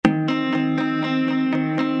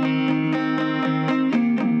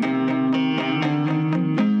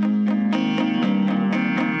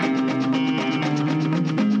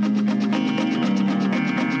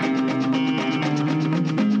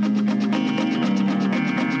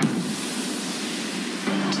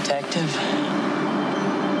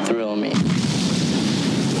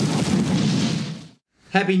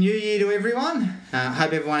Happy New Year to everyone.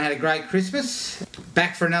 Hope everyone had a great Christmas.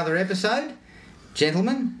 Back for another episode.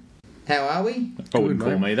 Gentlemen, how are we? I wouldn't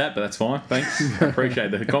call me that, but that's fine. Thanks. I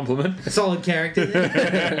appreciate the compliment. A solid character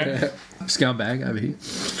there. Scumbag over here.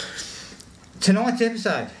 Tonight's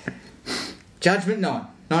episode, Judgment Night,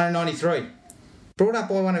 1993. Brought up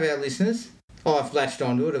by one of our listeners. I've latched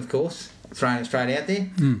onto it, of course. Throwing it straight out there.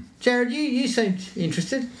 Jared, you seemed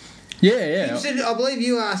interested. Yeah. You said, I believe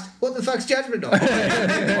you asked, what the fuck's Judgment Night?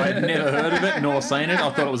 I'd never heard of it nor seen it. I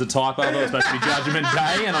thought it was a typo. I thought it was supposed to be Judgment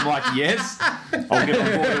Day, and I'm like, yes, I'll get on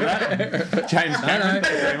board with that. James Cameron,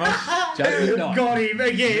 thank you very much. Judgment Night. Got him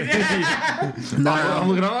again. I'm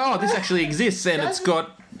looking at this actually exists, and it's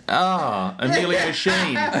got Emilio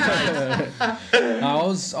Sheen. I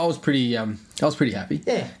was pretty happy.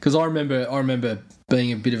 Yeah. Because I remember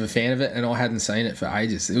being a bit of a fan of it, and I hadn't seen it for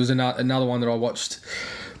ages. It was another one that I watched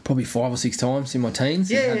probably 5 or 6 times in my teens.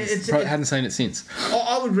 Yeah, hadn't seen it since.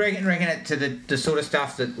 I would reckon it to the sort of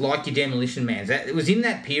stuff that, like your Demolition Mans, it was in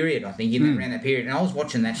that period, I think, around that period, and I was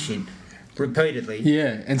watching that shit repeatedly.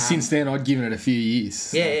 Yeah, and since then I'd given it a few years.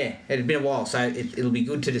 So. Yeah, it had been a while, so it'll be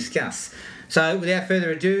good to discuss. So, without further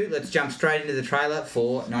ado, let's jump straight into the trailer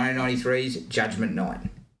for 1993's Judgment Night.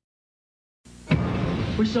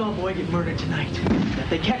 We saw a boy get murdered tonight. If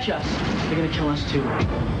they catch us, they're gonna kill us too.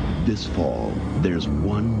 This fall, there's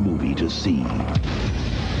one movie to see.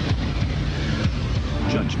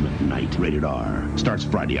 Judgment Night, rated R. Starts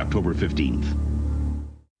Friday, October 15th.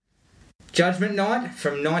 Judgment Night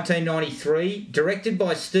from 1993, directed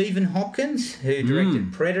by Stephen Hopkins, who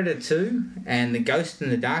directed Predator 2 and The Ghost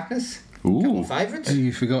in the Darkness. Couple of favourites. And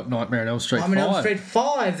you forgot Nightmare on Elm Street 5. Nightmare on Elm Street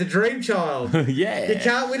 5, The Dream Child. Yeah. You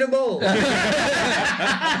can't win them all.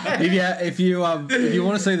 If you want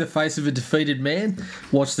to see the face of a defeated man,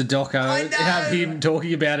 watch the doco. I know. Have him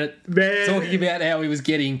talking about it, talking about how he was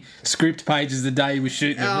getting script pages the day he was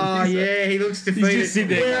shooting them. Oh, yeah, he looks defeated. just sitting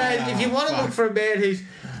there. Whereas, if you want to look for a man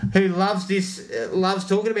who loves this, loves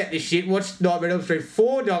talking about this shit, watch Nightmare on Elm Street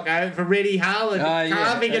 4 doco for Rennie Harlan,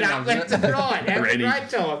 carving it up left and right. Have a great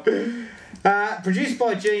time. Produced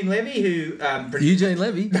by Gene Levy, who... Eugene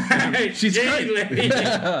Levy. She's Gene Levy. He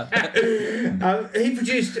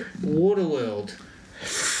produced Waterworld.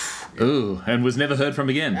 Ooh, and was never heard from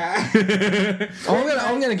again.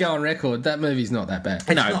 I'm going to go on record. That movie's not that bad.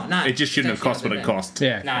 No, it just shouldn't have cost what it cost.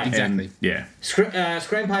 Yeah, No. exactly. And, yeah.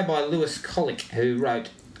 Screenplay by Lewis Colick, who wrote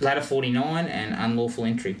Ladder 49 and Unlawful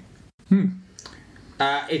Entry.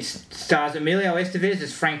 It stars Emilio Estevez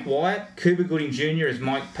as Frank Wyatt, Cuba Gooding Jr. as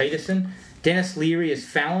Mike Peterson, Dennis Leary as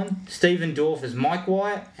Fallon, Stephen Dorff as Mike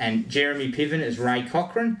Wyatt, and Jeremy Piven as Ray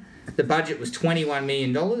Cochran. The budget was $21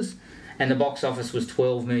 million, and the box office was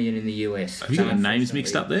 $12 million in the US. Have you got the names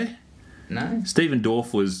mixed up there? No. Stephen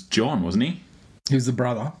Dorff was John, wasn't he? He was the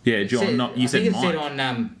brother. Yeah, John. You said it Mike. said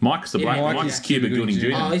on... Mike's the black. Mike Mike's is Cuba Gooding Jr.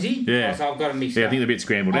 Oh, is he? Yeah. Oh, so I've got them mixed Yeah, up. I think they're a bit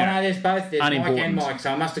scrambled out. no, there's both. There's Mike and Unimportant. Mike,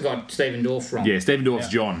 so I must have got Stephen Dorff wrong. Yeah, Stephen Dorff's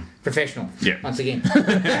John. Professional. Yeah. Once again.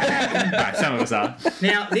 Right, some of us are.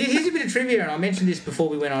 Now, here's a bit of trivia, and I mentioned this before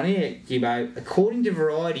we went on air, Gibbo. According to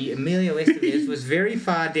Variety, Emilio Estevez was very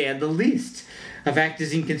far down the list of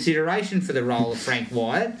actors in consideration for the role of Frank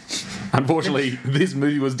Wyatt. Unfortunately, this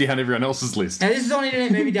movie was down everyone else's list. Now, this is on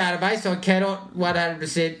Internet Movie Database, so I cannot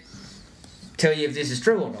 100% tell you if this is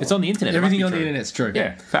true or not. It's on the internet. Everything It on must the be true. internet's true.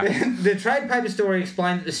 Yeah, fact. The trade paper story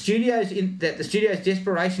explained that the studio's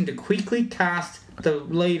desperation to quickly cast the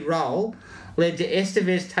lead role led to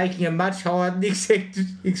Estevez taking a much higher than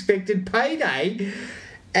expected payday,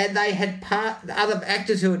 and they had the other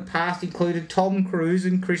actors who had passed included Tom Cruise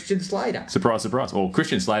and Christian Slater. Surprise, surprise. Or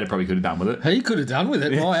Christian Slater probably could have done with it. He could have done with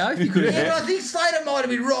it. My oath, he could have. Yeah, but I think Slater might have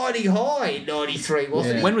been riding high in 93,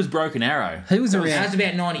 wasn't he? When was Broken Arrow? He was That was around.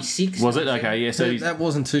 about 96. Was it? Okay, yeah. So That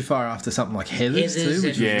wasn't too far after something like Heathers Heathers too,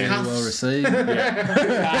 which was and really Cuffs. well received.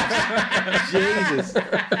 Jesus.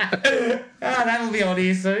 That'll be on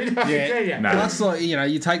here soon. I can tell you. No. Plus, like,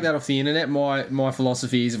 you take that off the internet. My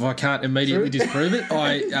philosophy is if I can't immediately disprove it,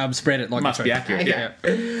 I spread it like Must a be tree. accurate. Okay.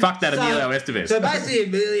 Yeah. Fuck that Emilio Estevez. So basically,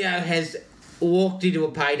 Emilio has walked into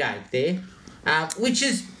a payday there, which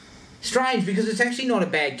is strange because it's actually not a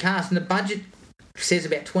bad cast, and the budget says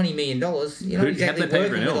about $20 million. You're not exactly Have they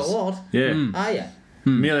paid working everyone with a else? lot, Yeah. are you?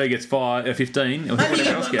 Emilio gets 15. Or Maybe whatever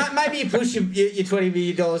else gets. you push your $20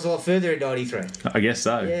 million a lot further in 93. I guess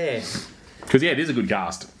so. Yeah. Because, yeah, it is a good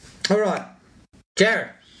cast. All right. Jared,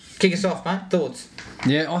 kick us off, mate. Thoughts?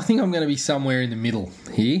 Yeah, I think I'm going to be somewhere in the middle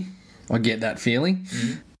here. I get that feeling.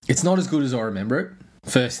 It's not as good as I remember it.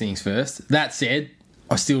 First things first. That said,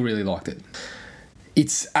 I still really liked it.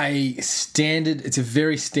 It's a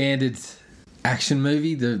very standard action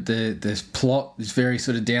movie. The plot is very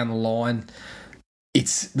sort of down the line.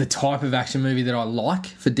 it's the type of action movie that I like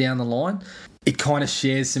for down the line. It kind of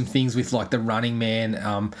shares some things with like The Running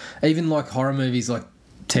Man, even like horror movies like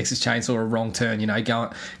Texas Chainsaw or Wrong Turn,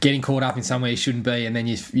 getting caught up in somewhere you shouldn't be, and then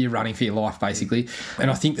you're running for your life, basically. And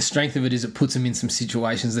I think the strength of it is it puts them in some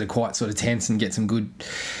situations that are quite sort of tense and get some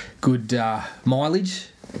good mileage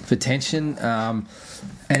for tension. And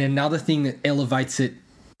another thing that elevates it,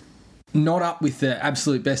 not up with the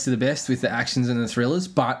absolute best of the best with the actions and the thrillers,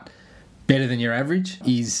 but better than your average,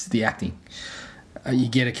 is the acting. You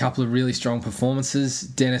get a couple of really strong performances.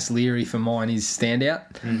 Dennis Leary, for mine, is standout.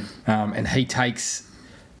 And he takes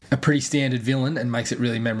a pretty standard villain and makes it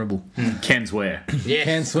really memorable. Can swear. Yes.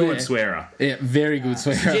 Can swear. Good swearer. Yeah, very good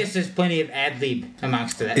swearer. Suggests there's plenty of ad-lib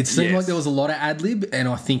amongst that. It seemed like there was a lot of ad-lib, and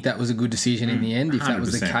I think that was a good decision in the end, if that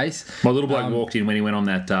was the 100%. case. My little bloke walked in when he went on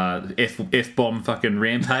that F-bomb fucking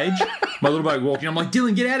rampage. My little bloke walked in, I'm like,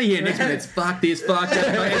 Dylan, get out of here. Next minute, it's fuck this, fuck that.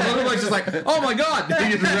 And the little bloke's just like, oh my God.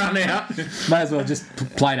 He just run out. May as well just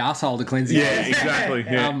played arsehole to cleanse it. Yeah, exactly.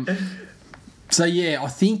 Yeah. So, yeah, I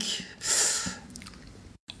think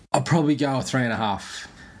I'll probably go a 3.5.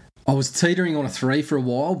 I was teetering on a 3 for a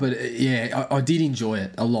while, but I did enjoy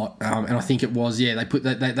it a lot, and I think it was they put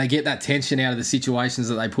they get that tension out of the situations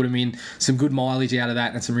that they put them in, some good mileage out of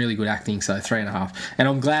that, and some really good acting. So 3.5, and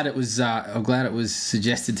I'm glad it was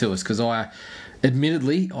suggested to us, because I had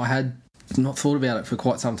not thought about it for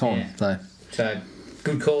quite some time. Yeah. So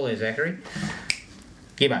good call there, Zachary.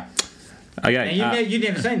 Gibbo. Okay. Now, you've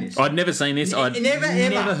never seen this. I'd never seen this. I'd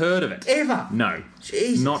never heard of it. Ever? No.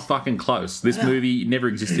 Jesus. Not fucking close. This movie never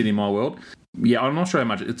existed in my world. Yeah, I'm not sure how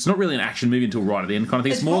much. It's not really an action movie until right at the end kind of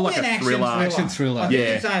thing. It's more like a thriller. Action thriller. I think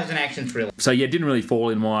Yeah. you'd say it was an action thriller. So yeah, it didn't really fall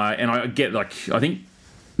in my. And I get I think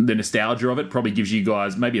the nostalgia of it probably gives you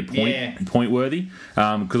guys maybe a point worthy.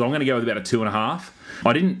 Because I'm going to go with about a 2.5.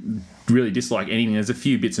 I didn't really dislike anything. There's a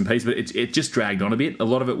few bits and pieces, but it just dragged on a bit. A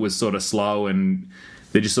lot of it was sort of slow, and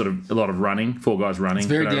they're just sort of a lot of running, 4 guys running. It's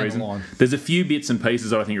very for no down reason. the line. There's a few bits and pieces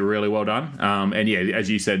that I think are really well done. And yeah, as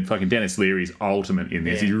you said, fucking Dennis Leary's ultimate in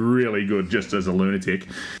this. Yeah. He's really good just as a lunatic.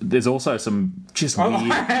 There's also some just weird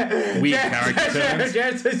character turns.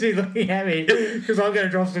 Jared's supposed to be looking at me because I'm going to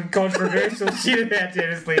drop some controversial shit about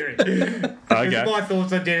Dennis Leary. Okay. My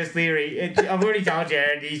thoughts on Dennis Leary. I've already told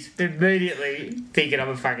Jared, he's immediately thinking I'm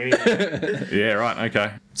a fucking idiot. Yeah, right.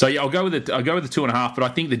 Okay. So yeah, I'll go with the 2.5. But I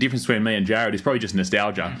think the difference between me and Jared is probably just nostalgia,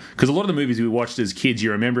 because a lot of the movies we watched as kids,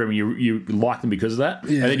 you remember them, and you like them because of that,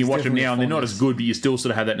 Yeah, and then you it's watch them definitely now, and they're not fondness. as good, but you still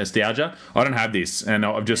sort of have that nostalgia. I don't have this, and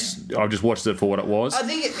I've just watched it for what it was. I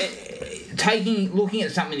think looking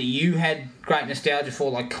at something that you had great nostalgia for,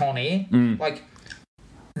 like Con Air, like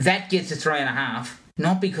that gets a 3.5.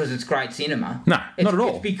 Not because it's great cinema. No, not at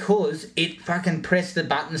all. It's because it fucking pressed the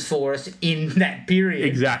buttons for us in that period.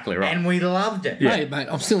 Exactly right. And we loved it. Hey, mate,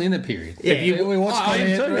 I'm still in the period. Yeah. We watched I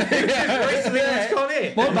am too. Recently, it's Con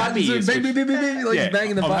Air. What I'm buttons happy are to bing, bing, bing, bing, bing, like Yeah,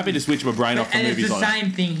 banging the I'm happy buttons. to switch my brain off for And it's movies the like that.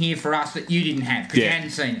 same thing here for us that you didn't have because you hadn't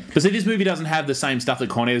seen it. But see, this movie doesn't have the same stuff that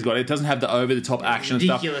Con Air's got. It doesn't have the over-the-top action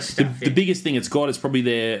Ridiculous stuff, The yeah. biggest thing it's got is probably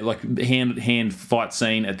their hand fight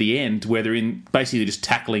scene at the end, where they're in basically just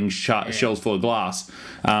tackling shells full of glass.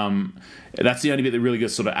 That's the only bit that really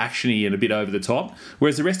gets sort of actiony and a bit over the top.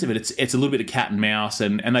 Whereas the rest of it, it's a little bit of cat and mouse,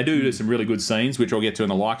 and they do some really good scenes, which I'll get to in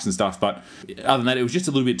the likes and stuff. But other than that, it was just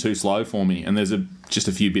a little bit too slow for me, and there's just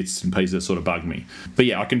a few bits and pieces that sort of bugged me. But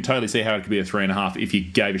yeah, I can totally see how it could be a 3.5 if you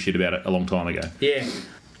gave a shit about it a long time ago. Yeah,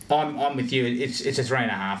 I'm with you. It's a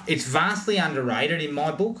 3.5. It's vastly underrated in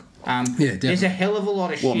my book. definitely. There's a hell of a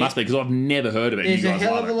lot of shit. Well, it must be, because I've never heard of it. There's You a guys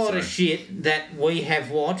hell love of a it, lot so. of shit that we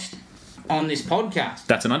have watched on this podcast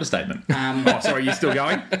That's an understatement. Um, Oh, sorry, you still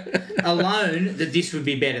going? alone that this would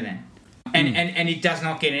be better than. And it does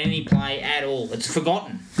not get any play at all. It's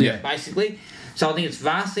forgotten, Yeah. basically. So I think it's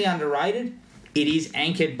vastly underrated. It is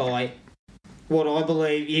anchored by what I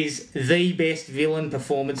believe is the best villain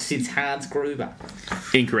performance since Hans Gruber.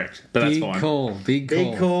 Incorrect, but that's Big fine. call, big call.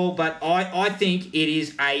 Big call, but I think it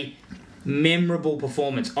is a memorable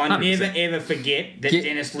performance. I 100%. never ever forget that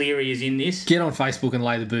Dennis Leary is in this. Get on Facebook and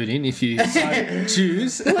lay the boot in if you so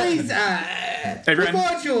choose. Please, Everyone,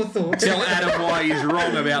 provide your thoughts. tell Adam why he's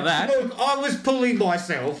wrong about that. Look, I was pulling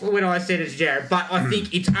myself when I said it to Jared, but I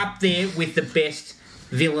think it's up there with the best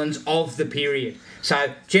villains of the period.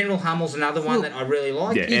 So General Hummel's another one that I really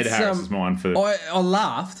like. Yeah, Ed It's, Harris is mine for... I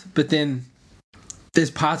laughed, but then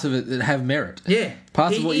there's parts of it that have merit. Yeah.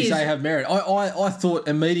 Parts of He what you is- say have merit. I thought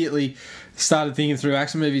immediately, started thinking through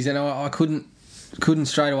action movies, and I couldn't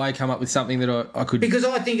straight away come up with something that I could... Because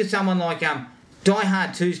I think of someone like Die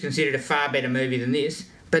Hard 2 is considered a far better movie than this,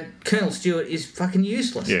 but Colonel Stewart is fucking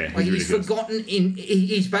useless. Yeah, like he's he's really good. forgotten.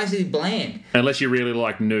 He's basically bland. Unless you really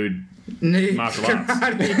like nude Martial arts.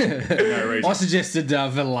 karate. No reason. I suggested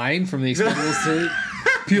Verlaine from The Expendables 2,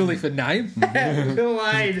 purely for name.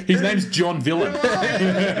 Verlaine. His name's John Villain.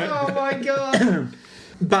 Oh my god.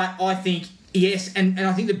 But I think, yes, and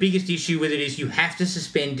I think the biggest issue with it is you have to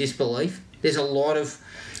suspend disbelief. There's a lot of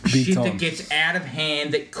Big shit time. that gets out of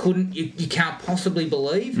hand that you can't possibly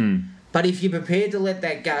believe. Hmm. But if you're prepared to let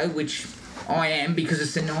that go, which I am, because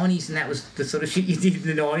it's the 90s and that was the sort of shit you did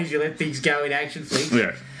in the 90s, you let things go in action flicks,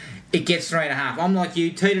 Yeah. it gets 3.5. I'm like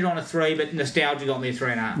you, teetered on a 3, but nostalgia got me a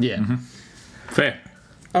 3.5. Yeah. Mm-hmm. Fair.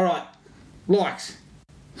 All right, likes.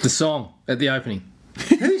 The song at the opening.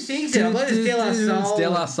 Who sings it? I believe it's De La Soul. De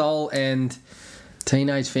La Soul and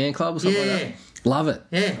Teenage Fan Club or something Yeah. like that. Love it.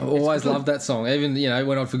 Yeah, I always it's good. loved that song. Even,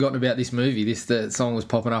 when I'd forgotten about this movie, the song was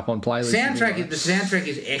popping up on playlists. The soundtrack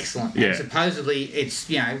is excellent. Yeah. And supposedly it's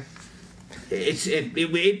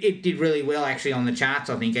it did really well actually on the charts,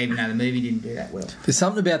 I think, even though the movie didn't do that well. There's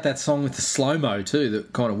something about that song with the slow-mo too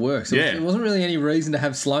that kind of works. Yeah. There wasn't really any reason to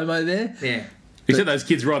have slow-mo there. Yeah. Except those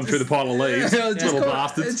kids riding through the pile of leaves. It just Little kinda-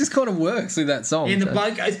 bastards. It just kind of works with that song. And the So-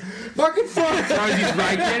 bloke goes, fucking fuck. Throws his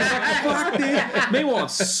rake down. Fuck this. Meanwhile,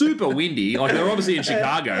 it's super windy. Like, they're obviously in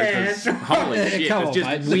Chicago. Yeah, 'Cause that's right. holy shit, come it's on,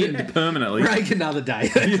 just mate. wind permanently. Break another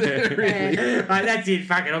day. Really. Right, that's it,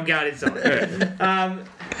 fuck it, I'm going inside.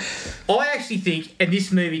 I actually think, and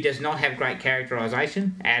this movie does not have great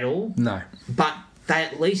characterisation at all, No. but they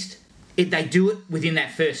at least they do it within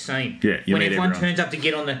that first scene. Yeah, you when meet everyone everyone. turns up to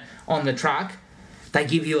get on the truck, they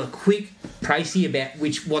give you a quick précis about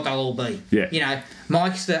what they'll all be. Yeah.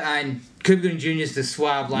 Mike's and Cuba Gooding Jr.'s the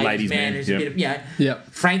suave ladies man who's yep. a bit of Yep.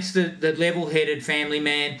 Frank's the level-headed family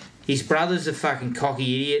man. His brother's a fucking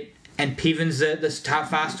cocky idiot, and Piven's the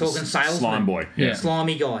fast-talking salesman, Slime boy. Yeah.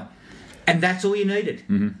 slimy guy, and that's all you needed.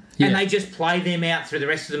 Mm-hmm. Yeah. And they just play them out through the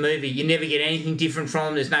rest of the movie. You never get anything different from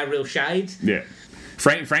them. There's no real shades. Yeah.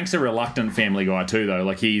 Frank's a reluctant family guy too, though.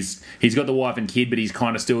 Like he's got the wife and kid, but he's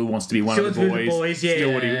kind of still wants to be one of the boys. yeah.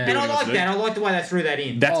 Still what he- And what I he wants like to do. that. I like the way they threw that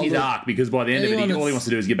in. That's Oh, his look, arc, because by the end of it, anyone all he that's- wants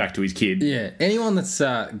to do is get back to his kid. Yeah. Anyone that's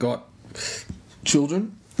got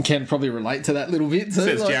children can probably relate to that little bit too.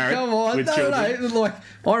 Says Like, Jared, come on, with no, children. like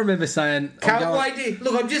I remember saying, Can't wait to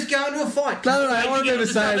look. I'm just going to a fight. No, Can't wait I to get remember on the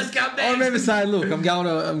saying, summer scumbags. I remember saying, look,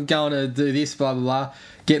 I'm going to do this, blah blah blah,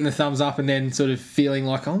 getting the thumbs up, and then sort of feeling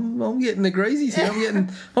like I'm getting the greasies here.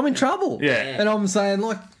 I'm in trouble. Yeah. And I'm saying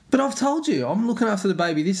like, but I've told you, I'm looking after the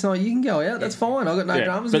baby this night. You can go out. That's fine. I've got no Yeah.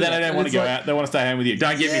 dramas. But with then they that. don't want to And go it's like, out. They want to stay home with you.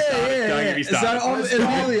 Don't get me Yeah, started. yeah, Don't yeah. get me So started.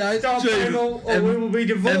 Emilio, Stop, Emil, or we will be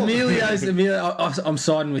divorced. Emilio, I'm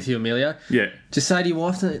siding with you, Emilio. Yeah. Just say to your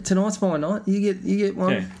wife, tonight's my night. You get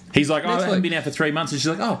one. Yeah. He's like, Next I haven't week. been out for 3 months. And she's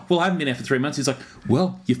like, oh, well, I haven't been out for 3 months. He's like,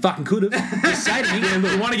 well, you fucking could have. Just say to me,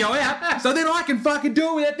 you want to go out, so then I can fucking do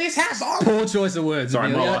it without this hassle. Poor choice of words. Sorry,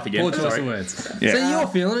 my Emilio. life again. Poor choice Sorry. of words. Yeah. So you're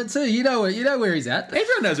feeling it too. You know where he's at.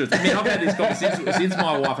 Everyone knows what it's. I mean, I've had this conversation since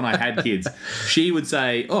my wife and I had kids. She would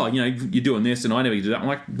say, oh, you're doing this, and I never do that. I'm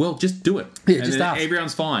like, well, just do it. Yeah, and just then ask.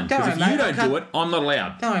 everyone's fine. Don't Because if worry, you mate, don't I'll do it, I'm not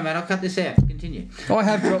allowed. Don't worry, mate. I'll cut this out. Continue. I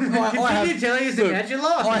have dropped. Continue telling us about your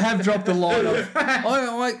life. I have dropped the line of.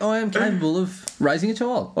 I am capable of raising a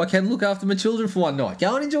child. I can look after my children for one night.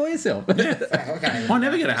 Go and enjoy yourself. Okay. I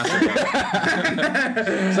never get a hassle.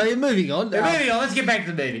 So you're moving on. Moving on. Let's get back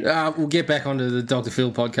to the movie. We'll get back onto the Dr.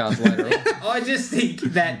 Phil podcast later on. I just think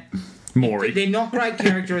that Maury. they're not great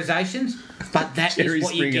characterizations, but that is Jerry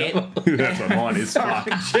what you Springer. get. That's what mine is. Fuck.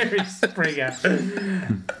 Jerry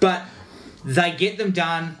Springer. But they get them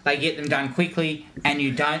done. They get them done quickly, and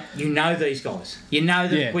you know these guys. You know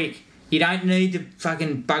them Yeah. quick. You don't need to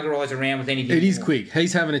fucking bugger eyes around with anything. It is more. quick.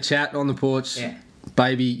 He's having a chat on the porch. Yeah.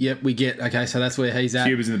 Baby, yep, we get. Okay, so that's where he's at.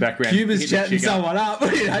 Cuba's in the background. Cuba's hitting the chatting chick up. someone up.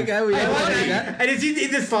 Okay, we And have that. it's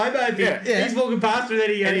in the slow-mo bit. Yeah. He's walking past her, and then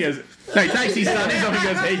he goes, And he goes, no, he takes his son. He's off and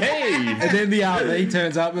goes, hey, hey. And then the RV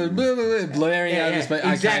turns up and blaring Yeah, out of yeah, space.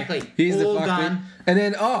 Okay, exactly. Here's All the fuck done. bit. And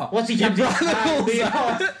then, Once he your comes in the brother car, pulls he'll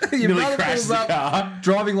up. Your Nearly brother crashed pulls the up, car.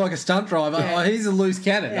 driving like a stunt driver. Yeah. Oh, he's a loose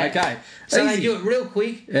cannon. Yeah. Okay. So Easy. they do it real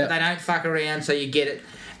quick. Yeah. They don't fuck around, so you get it.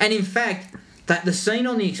 And in fact, that the scene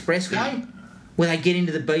on the expressway where they get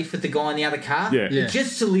into the beef with the guy in the other car, Yeah. Yeah. it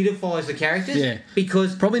just solidifies the characters. Yeah.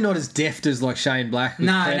 Because Probably not as deft as like Shane Black with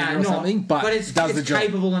no, Predator or not. something, but it's does the job.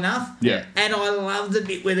 capable enough. Yeah. And I love the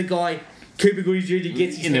bit where the guy Cooper Gooding Jr.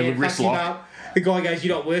 gets his In the hand, wrist fucks him lock. up. The guy goes,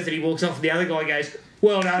 "You're not worth it." He walks off, and the other guy goes,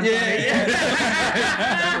 "Well done, Yeah, buddy." yeah.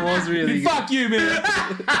 That was really good. Fuck you, man.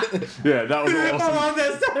 Yeah, that was I awesome. love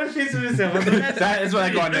that stuff. I piss myself. I thought That's what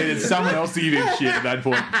that guy needed. Someone else to give him shit at that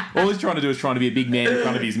point. All he's trying to do is trying to be a big man in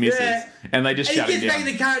front of his missus. Yeah. And they just And shut he him gets back down.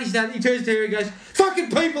 in the car and he turns to her and goes, fucking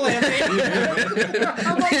people out there.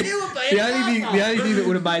 I'm like, you were being The only thing that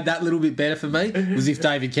would have made that little bit better for me was if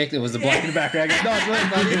David Keckner was the bloke in the background going, nice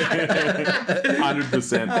work, buddy.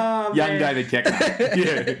 100%. Young David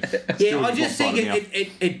Keckner. Yeah, I just think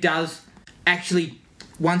it does actually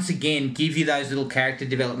once again give you those little character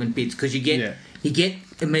development bits because you get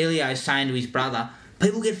Emilio saying to his brother,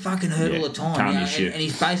 people get fucking hurt all the time, and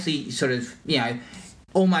he's basically sort of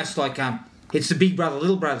almost like it's the big brother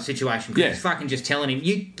little brother situation because he's fucking just telling him,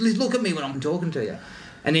 you look at me when I'm talking to you,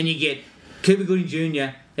 and then you get Cuba Gooding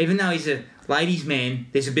Jr. Even though he's a ladies' man,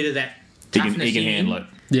 there's a bit of that toughness he can handle it.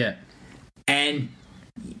 Yeah. And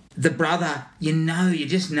the brother, you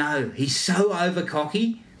just know he's so over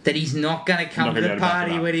cocky that he's not going to come to the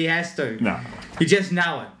party when he has to. No. You just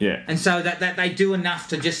know it. Yeah. And so that they do enough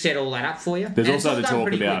to just set all that up for you. There's also the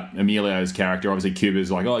talk about Emilio's character. Obviously, Cuba's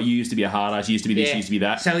like, oh, you used to be a hard ass, you used to be this, you used to be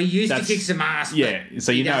that. So he used to kick some ass. Yeah.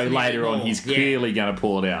 So later on he's clearly going to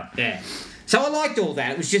pull it out. Yeah. So I liked all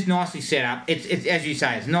that. It was just nicely set up. It's as you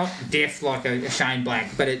say, it's not deaf like a Shane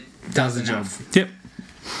Black, but it does the job. Yep.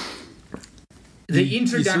 The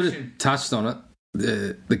introduction. You sort of touched on it.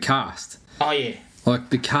 The cast. Oh yeah. Like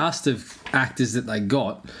the cast of actors that they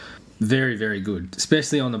got, very, very good,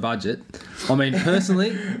 especially on the budget. I mean,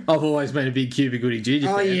 personally, I've always been a big Cuba Gooding Jr.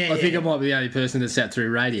 fan. I think I might be the only person that sat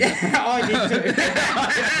through radio. I did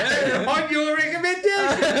too. On your recommendation.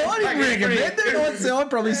 I didn't recommend it. I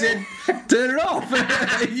probably said, turn it off.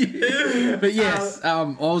 But yes,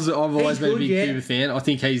 I've always been a big Cuba fan. I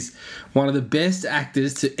think he's one of the best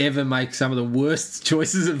actors to ever make some of the worst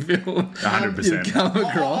choices of film 100%. you've come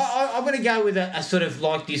across. I'm going to go with a sort of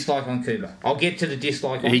dislike on Cuba. I'll get to the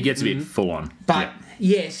dislike on He gets a bit full on. But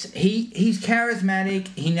yes, he's charismatic.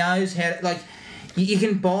 He knows how to, you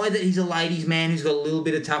can buy that he's a ladies' man who's got a little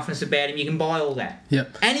bit of toughness about him. You can buy all that.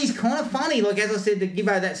 Yep. And he's kind of funny. Like, as I said to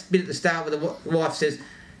Gibbo, that bit at the start where the wife says,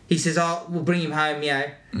 he says, oh, we'll bring him home, 8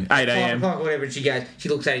 a.m. 5 o'clock or whatever. And she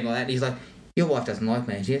looks at him like that. And he's like, your wife doesn't like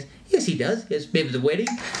me. And she goes, yes, he does. Yes, remember the wedding?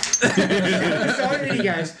 So he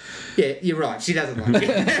goes, yeah, you're right. She doesn't like me.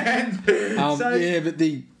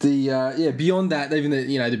 But beyond that, even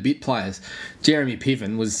the bit players, Jeremy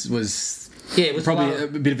Piven was probably a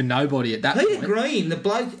bit of a nobody at that Peter point. Green, the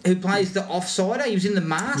bloke who plays the offsider, he was in The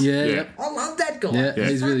Mask. Yeah. I love that guy. Yeah,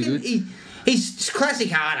 he's really good. He's classic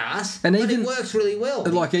hard ass, and but it works really well.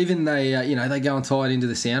 Like even they go and tie it into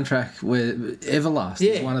the soundtrack where Everlast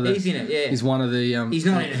is one of the. He's in it. Yeah, he's one of the. He's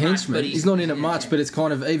not in it henchmen. Much, but he's not in it much, but it's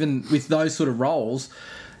kind of even with those sort of roles.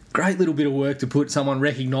 Great little bit of work to put someone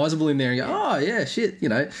recognisable in there and go, oh yeah, shit,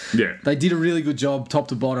 Yeah. They did a really good job, top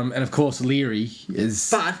to bottom, and of course Leary gets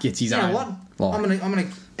his own. You know what? I'm gonna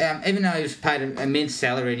even though he was paid an immense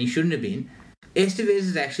salary and he shouldn't have been, Estevez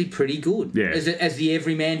is actually pretty good as the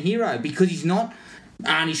everyman hero because he's not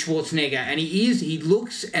Arnie Schwarzenegger and he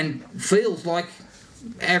looks and feels like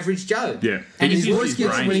average Joe. Yeah. And his voice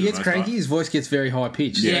when he gets cranky, his voice gets very high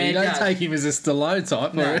pitched. Yeah, you don't take him as a Stallone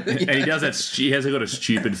type. No. And he does that. He has got a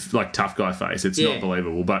stupid, tough guy face. It's not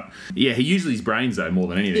believable. But yeah, he uses his brains though more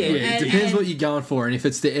than anything. Yeah, it depends what you're going for, and if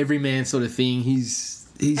it's the everyman sort of thing, he's.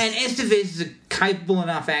 And Estevez is a capable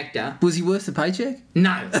enough actor. Was he worth the paycheck?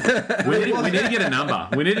 No. we need to get a number.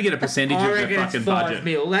 We need to get a percentage of the fucking budget. $5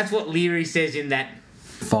 million. That's what Leary says in that.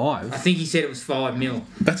 5? I think he said it was $5 million.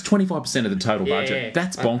 That's 25% of the total budget.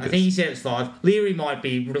 That's bonkers. I think he said it was 5. Leary might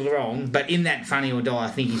be wrong, but in that Funny or Die,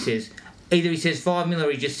 I think he says either he says $5 million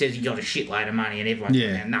or he just says he got a shitload of money and everyone's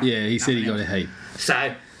he said he got a heap.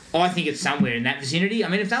 So I think it's somewhere in that vicinity. I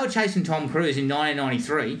mean, if they were chasing Tom Cruise in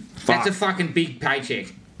 1993, that's a fucking big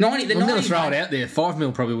paycheck. I'm going to throw it out there. $5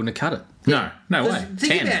 million probably wouldn't have cut it. No way.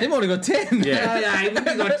 10. He might have got 10. Yeah. No, he wouldn't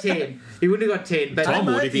have got 10. He wouldn't have got 10. But Tom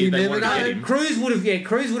would if they wanted to get him. Cruz would have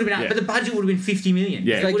been up, but the budget would have been $50 million.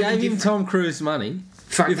 Yeah. If they gave him Tom Cruise money.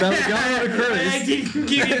 Fuck. If they were going on a cruise. They didn't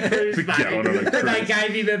give him cruise money. They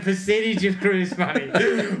gave him a percentage of cruise money,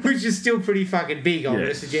 which is still pretty fucking big, I would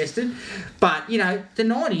have suggested. But, the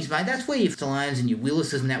 90s, mate, that's where your Stallones and your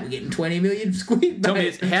Willises and that were getting 20 million squid. Tell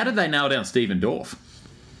me, how did they nail down Stephen Dorff?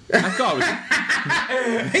 That guy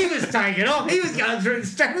was... He was taking off. He was going through the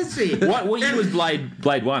stratosphere. What year was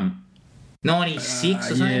Blade 1? 96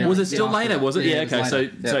 or something. Yeah. Was it still later? Was it? Yeah, okay. So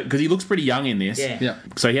because he looks pretty young in this. Yeah.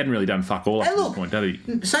 So he hadn't really done fuck all up to this point, did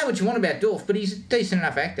he? Say what you want about Dorff, but he's a decent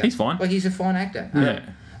enough actor. He's fine. He's a fine actor. Yeah.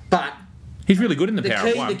 But he's really good in the Power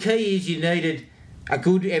of One. The key is you needed a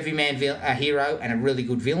good everyman hero and a really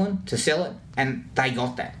good villain to sell it, and they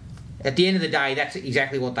got that. At the end of the day, that's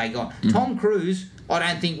exactly what they got. Tom Cruise, I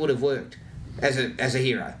don't think would have worked as a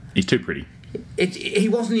hero. He's too pretty. he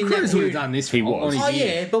wasn't in that Cruz would have period. done this. He was. on his Oh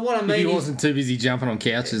ear. yeah, but what I If mean he is, wasn't too busy jumping on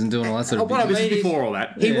couches and doing all that sort of what I business. This is mean is, before all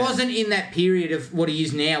that. he Yeah. wasn't in that period of what he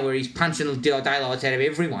is now, where he's punching the daylights out of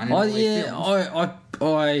everyone. in all these films.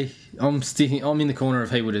 I'm in the corner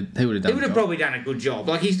of he would have done. He would the have job. probably done a good job.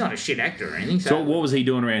 Like, he's not a shit actor or anything. So, So what was he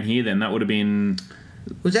doing around here then? That would have been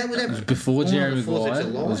was that before Jeremy the 4th of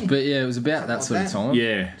Maguire. July? It was about that sort of time.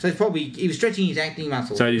 yeah. So he was stretching his acting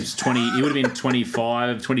muscle. So he was 20. He would have been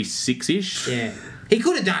 25, 26-ish. yeah, he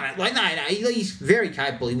could have done it. Like, no, he's very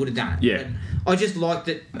capable. He would have done it. Yeah. But I just liked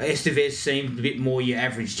that Estevez seemed a bit more your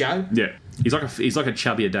average Joe. Yeah. He's like a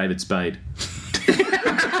chubbier David Spade.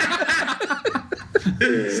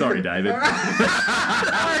 Sorry, David.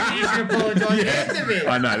 I reckon you should apologise to Estevez.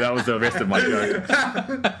 I know that was the rest of my joke.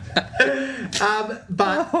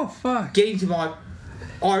 But Oh fuck! getting to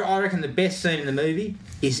I reckon the best scene in the movie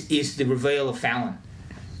is the reveal of Fallon.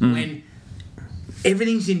 When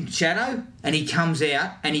everything's in shadow and he comes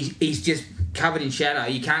out and he's just covered in shadow.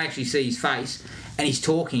 You can't actually see his face, and he's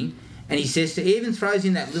talking and he says he even throws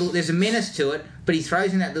in that little. There's a menace to it, but he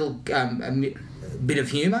throws in that little bit of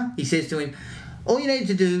humour. He says to him, "All you needed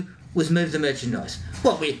to do was move the merchandise.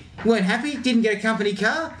 What, we weren't happy? Didn't get a company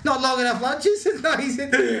car? Not long enough lunches?" No, he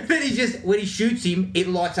said. Then he just, when he shoots him, it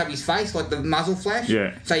lights up his face like the muzzle flash.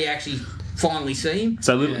 Yeah. So you actually finally see him.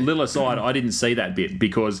 So little aside, I didn't see that bit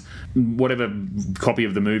because whatever copy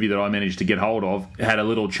of the movie that I managed to get hold of had a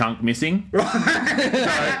little chunk missing.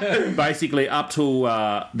 So basically, up till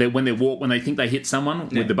when they think they hit someone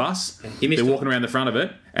with the bus, You missed they're it. walking around the front of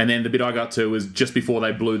it, and then the bit I got to was just before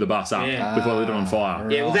they blew the bus up, Yeah. before they lit it on fire.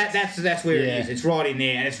 Yeah, well, that's where Yeah. it is. It's right in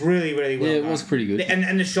there, and it's really, really well Yeah, it done. was pretty good.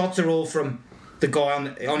 And the shots are all from the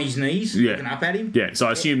guy on his knees Yeah. looking up at him. Yeah, so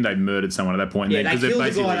I assume they murdered someone at that point. Yeah, then, they 'cause they're killed the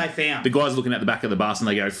basically- guy they found. The guy's looking at the back of the bus and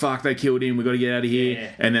they go, "Fuck, they killed him. We've got to get out of here." Yeah.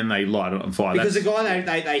 And then they light it on fire. Because That's, the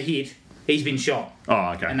guy they hit, he's been shot.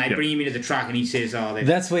 oh, okay. And they Yep. bring him into the truck and he says, "Oh, they're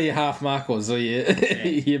That's where your half mark was, or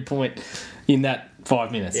your point in that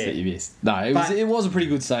 5 minutes Yeah. that you missed. No, But- it was a pretty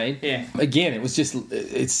good scene. Yeah. Again,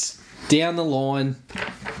 it's down the line,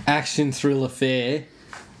 action thriller fare,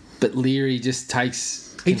 but Leary just takes.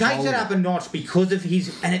 He control takes it of up a notch because of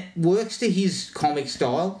his, and it works to his comic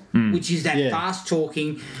style, which is that Yeah. fast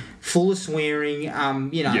talking, full of swearing.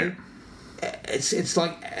 Yeah. It's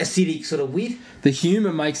like acidic sort of wit. The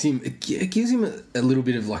humour makes him. It gives him a little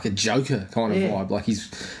bit of like a Joker kind of Yeah. vibe. Like he's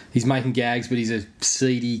making gags, but he's a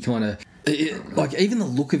seedy kind of. Like even the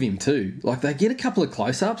look of him too. Like they get a couple of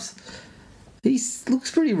close-ups. He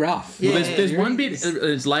looks pretty rough. Yeah. There's one bit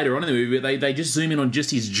it's later on in the movie where they just zoom in on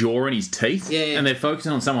just his jaw and his teeth, Yeah. and they're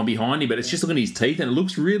focusing on someone behind him, but it's just looking at his teeth, and it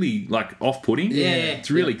looks really like off-putting. Yeah.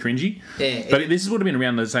 It's really cringy. Yeah. But this would have been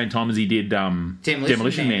around the same time as he did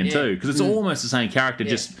Demolition Man Man, too, because it's almost the same character,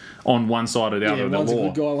 just on one side or the other of the one's a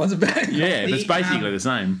law. good guy, one's a bad guy. Yeah, The, it's basically the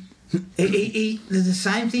same. The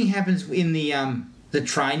same thing happens in the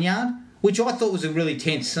train yard, which I thought was a really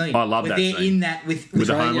tense scene. I love where that they're scene. in that with With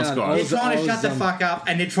the Train homeless yard, guy. they're I trying to was, shut the fuck up,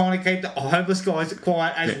 and they're trying to keep the homeless guys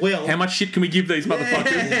quiet as well. How much shit can we give these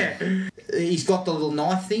motherfuckers? Yeah. He's got the little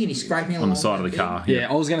knife thing, and he's scraping On the side of the car.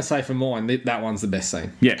 Yeah, I was going to say for mine, that one's the best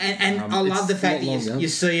scene. Yeah. And I love it's the fact a lot that longer. you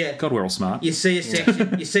see it. God, we're all smart. You see a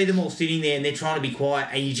section, you see them all sitting there and they're trying to be quiet,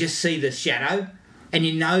 and you just see the shadow, and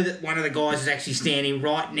you know that one of the guys is actually standing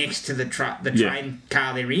right next to the train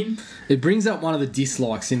car they're in. It brings up one of the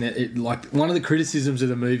dislikes in that, like one of the criticisms of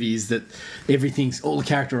the movie is that all the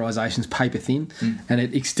characterization's paper thin, and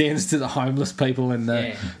it extends to the homeless people and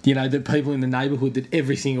the the people in the neighborhood. That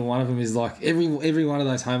every single one of them is like every one of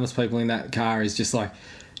those homeless people in that car is just like,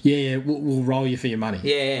 we'll roll you for your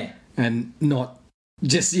money, and not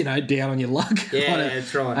just down on your luck. Yeah,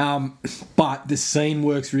 that's right. But the scene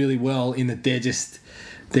works really well in that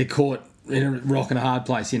they're caught in a rock and a hard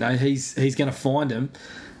place. He's going to find them,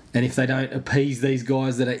 and if they don't appease these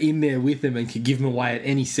guys that are in there with him and can give them away at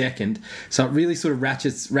any second, so it really sort of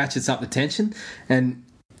ratchets up the tension. And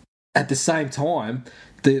at the same time,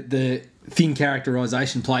 the thin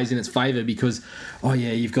characterization plays in its favour because,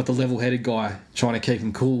 you've got the level-headed guy trying to keep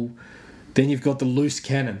him cool. Then you've got the loose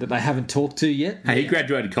cannon that they haven't talked to yet. Hey, he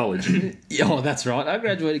graduated college. Oh, that's right. I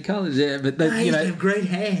graduated college, but They have great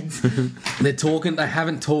hands. they're talking. They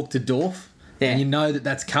haven't talked to Dorf. Yeah. And you know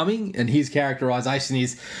that's coming, and his characterization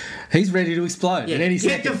is he's ready to explode at any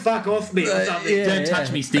Get the second. fuck off me or something. yeah. Don't touch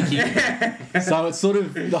me, Stinky. So it's sort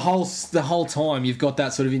of the whole time you've got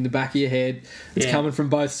that sort of in the back of your head. It's Yeah. coming from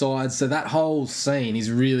both sides. So that whole scene is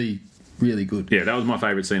really, really good. Yeah, that was my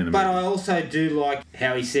favourite scene in the movie. But I also do like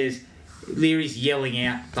how he says, Leary's yelling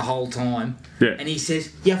out the whole time. Yeah. And he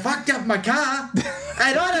says, "You fucked up my car, and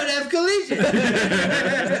I don't have collision."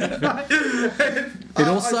 It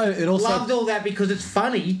also loved all that because it's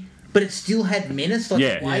funny, but it still had menace. Like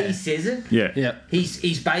Yeah. the way Yeah. he says it. Yeah. yeah.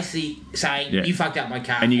 He's basically saying, Yeah. "You fucked up my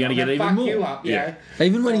car, And you're gonna I'm get fuck even more." You up, you Yeah. know?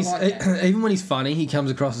 Even when I he's like that. even when he's funny, he comes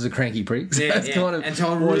across as a cranky prick. So Yeah, it's yeah. kind of And so I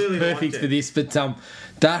always really liked perfect it. for this. But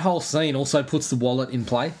that whole scene also puts the wallet in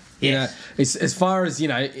play. You Yes. know, it's, as far as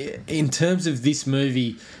in terms of this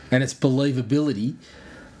movie and its believability,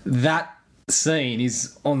 that scene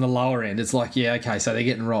is on the lower end. It's like, yeah, okay, so they're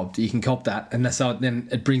getting robbed. You can cop that, and so then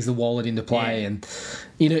it brings the wallet into play, Yeah. and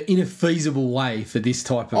in a feasible way for this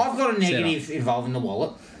type of. I've got a negative setup. involving the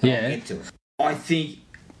wallet. Yeah. I'll get to it. I think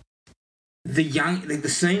the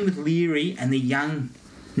scene with Leary and the young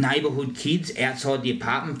neighbourhood kids outside the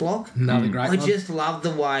apartment block. Another great I one. just love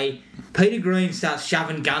the way Peter Green starts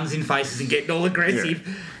shoving guns in faces and getting all aggressive.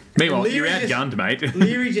 Meanwhile, Leary you're just- outgunned, mate.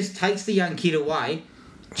 Leary just takes the young kid away,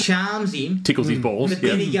 charms him, Tickles his balls. but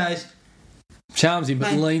then Yeah. he goes, Charms him,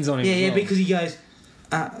 but "Mate," leans on him. Yeah, as yeah, well. because he goes,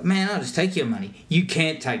 "Man, I'll just take your money. You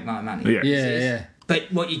can't take my money." Yeah. he Yeah, says. yeah. But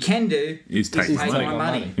what you can do Is take is my take money. my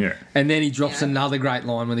money. Yeah. And then he drops Yeah. another great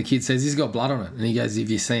line when the kid says he's got blood on it, and he goes, "Have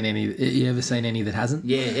you seen any? You ever seen any that hasn't?"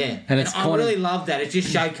 Yeah, yeah. And it's I kind really of- love that. It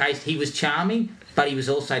just showcased he was charming, but he was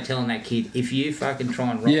also telling that kid, if you fucking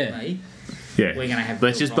try and rob Yeah. me, Yeah. We're gonna have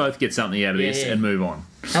Let's real just problems. both get something out of this Yeah. and move on.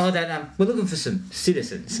 how about that? We're looking for some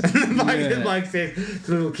citizens. The bloke says,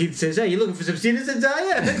 the little kid says, "Hey, you're looking for some citizens, are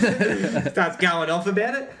you?" Starts going off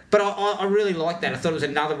about it. But I really like that. I thought it was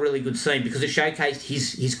another really good scene because it showcased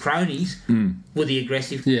his cronies were the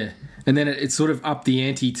aggressive. Yeah. And then it sort of upped the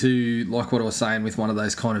ante to, like what I was saying, with one of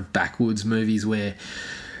those kind of backwoods movies where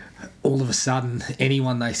all of a sudden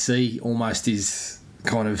anyone they see almost is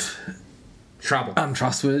kind of Trouble.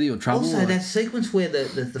 untrustworthy or trouble. Also, or- that sequence where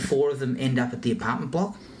the four of them end up at the apartment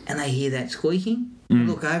block and they hear that squeaking, they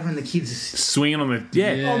look over and the kids are Swinging on the...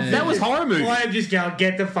 Yeah. Yeah. That was horror movie. I am just going,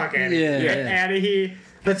 get the fuck out of here. Yeah, Get yeah. out of here.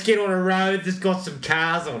 Let's get on a road that's got some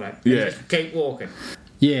cars on it. And Yeah. just keep walking.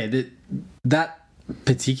 Yeah, that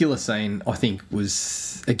particular scene, I think,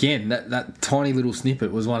 was, again, that tiny little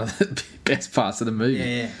snippet was one of the best parts of the movie.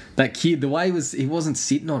 Yeah. That kid, the way he wasn't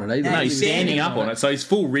sitting on it either. No, No, He he's was standing up on it, so he's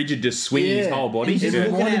full rigid, just swinging his Yeah. whole body. And he's just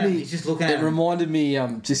Yeah. looking at reminded him. me- He's just looking at It him. reminded me,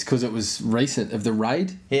 just because it was recent, of The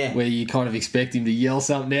Raid, Yeah. where you kind of expect him to yell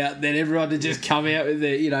something out, then everyone to just come out with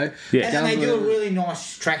their, Yeah. And they guns do a with- really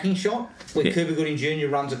nice tracking shot where Yeah. Cuba Gooding Jr.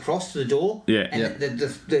 runs across to the door. Yeah. And Yeah.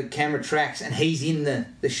 the camera tracks and he's in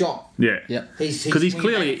the shot. Yeah. Yeah. He's Because he's swinging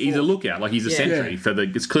clearly back and he's a forth. lookout, like he's a Yeah. sentry for the.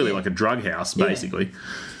 It's clearly Yeah. like a drug house, Yeah. basically.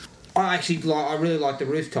 I really like the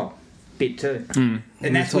rooftop bit too. And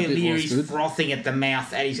that's Rooftop where bit was Leary's good. frothing at the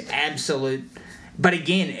mouth at his absolute. But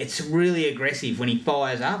again, it's really aggressive when he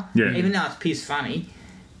fires up. Yeah. Even though it's piss funny,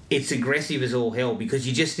 it's aggressive as all hell because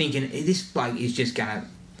you're just thinking this bloke is just gonna.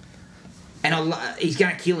 And he's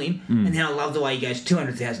gonna kill him. And then I love the way he goes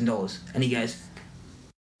 $200,000, and he goes,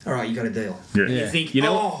 "All right, you got a deal." Yeah. And you think, You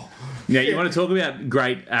know oh, Yeah, you want to talk about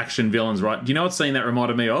great action villains, right? Do you know what scene that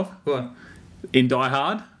reminded me of? what? In Die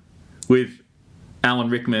Hard with Alan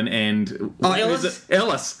Rickman and Oh, who is Ellis? it?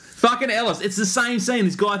 Ellis. Fucking Ellis. It's the same scene.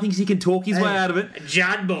 This guy thinks he can talk his way out of it.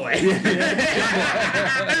 Judd boy.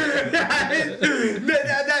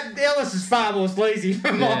 that Ellis is far more sleazy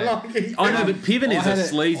from my Yeah. liking. I know, but Piven I is had a a-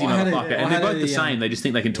 sleazy I had a- motherfucker, I and they're had both a, the same. They just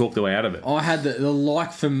think they can talk their way out of it. I had the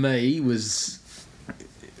like for me was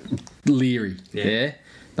Leary. Yeah.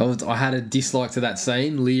 I had a dislike to that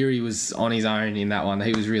scene. Leary was on his own in that one.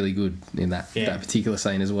 He was really good in that particular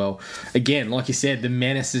scene as well. Again, like you said, the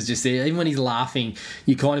menace is just there. Even when he's laughing,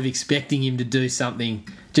 you're kind of expecting him to do something.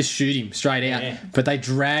 Just shoot him straight out. Yeah. But they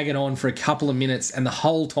drag it on for a couple of minutes, and the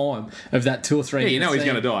whole time of that 2 or 3 Yeah, you minutes know he's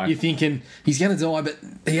gonna die. You're thinking, he's going to die, but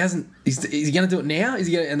he hasn't. Is he going to do it now? Is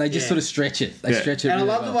he gonna, and they just Yeah. sort of stretch it. They Yeah. stretch it And I really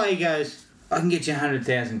love well. the way he goes, I can get you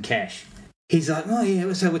 100,000 cash. He's like, oh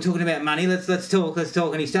yeah, so we're talking about money. Let's talk.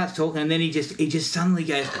 And he starts talking, and then he just suddenly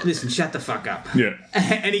goes, listen, shut the fuck up. Yeah.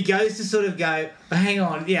 And he goes to sort of go, hang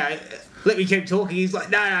on, let me keep talking. He's like,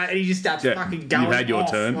 no, and he just starts Yeah, fucking going. you've had your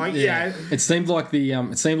off, turn. Like, Yeah, it seemed like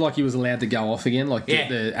it seemed like he was allowed to go off again, like Yeah.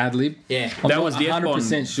 the ad lib. Yeah. I'm That not was the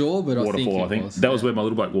 100% sure, but Waterfall, I think it was. That was where my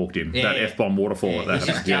little bloke walked in. Yeah, That yeah. F-bomb waterfall. Yeah, that he's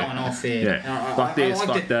just happened. going off there. Yeah. And Fuck this, liked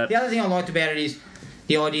fuck it. that. The other thing I liked about it is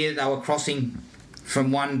the idea that they were crossing from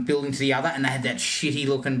one building to the other, and they had that shitty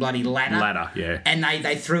looking bloody ladder. Yeah. And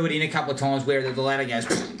they threw it in a couple of times where the ladder goes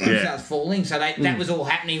and Yeah. starts falling. So that was all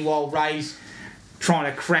happening while Ray's trying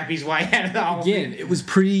to crap his way out of the whole Again, thing. it was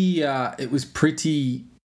pretty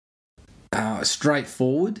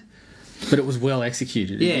straightforward, but it was well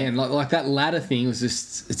executed. Yeah. Again, like that ladder thing was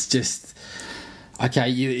just okay.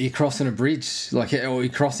 You're crossing a bridge, or you're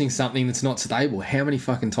crossing something that's not stable. How many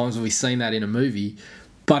fucking times have we seen that in a movie?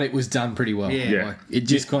 but it was done pretty well. Yeah. Like, it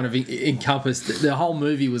just kind of encompassed... The whole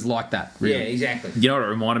movie was like that, really. Yeah, exactly. You know what it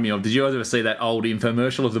reminded me of? Did you guys ever see that old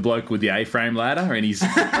infomercial of the bloke with the A-frame ladder and he's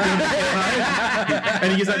and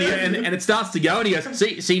he goes and it starts to go and he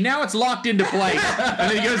goes, see now it's locked into place,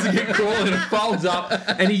 and then he goes to get crawling and it folds up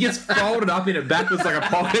and he gets folded up in it backwards like a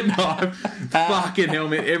pocket knife. Fucking hell,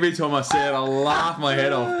 man! Every time I see it, I laugh my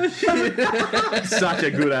head off. Such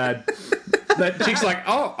a good ad. That chick's like,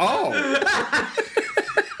 oh.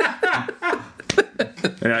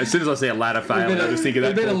 And as soon as I see a ladder fail, I just think of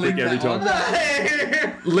that poor prick every time.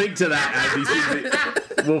 Link to that ad.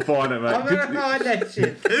 We'll find it, mate. I'm going to find that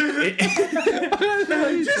shit.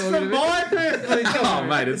 Just for my personally. Oh,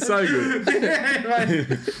 mate, it's so good.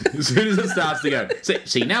 As soon as it starts to go,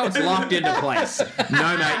 see, now it's locked into place.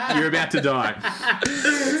 No, mate, you're about to die.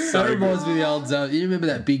 That reminds me of the old... you remember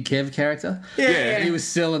that Big Kev character? Yeah. He was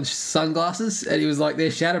selling sunglasses, and he was like, they're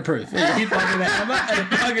shatterproof. And he hit one with a hammer, and it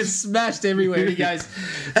fucking smashed everywhere. He goes,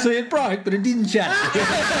 see, it broke, but it didn't shatter.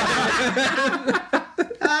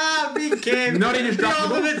 Big Kev. Not indestructible.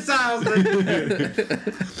 The ultimate salesman.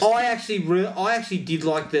 I actually did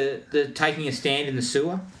like the taking a stand in the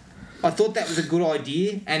sewer. I thought that was a good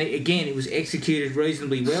idea, and it was executed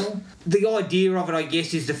reasonably well. The idea of it, I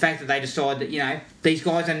guess, is the fact that they decide that, these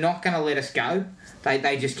guys are not going to let us go.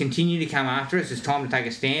 They just continue to come after us. It's time to take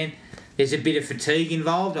a stand. There's a bit of fatigue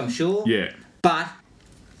involved, I'm sure. Yeah. But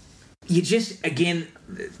you just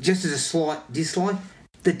as a slight dislike,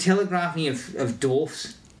 the telegraphing of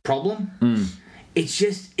Dorf's problem, it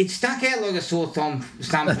stuck out like a sore thumb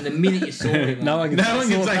from the minute you saw it. No one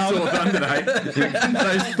can say sore thumb today.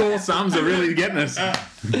 Those Thor sums are really getting us.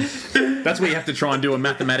 That's where you have to try and do a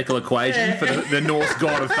mathematical equation for the Norse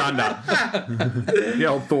god of thunder. The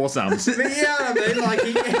old Thor sums. But you know what I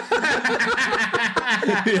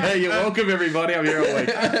mean? Yeah, you're welcome, everybody. I'm here all week.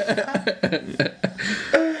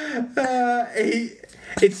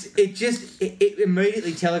 It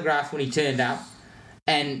immediately telegraphed when he turned up,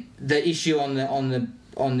 and the issue on the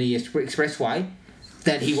expressway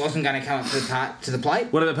that he wasn't going to come up to the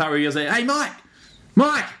plate. What about the part where he goes, "Hey, Mike!"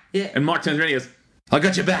 Yeah. And Mike turns around and he goes, "I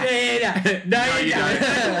got your back." Yeah, no, you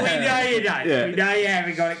don't. We know you don't. Yeah. We know you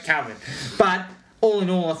haven't got it covered. But all in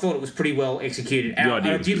all, I thought it was pretty well executed. And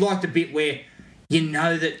I did like the bit where you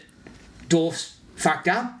know that Dorf's fucked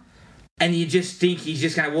up, and you just think he's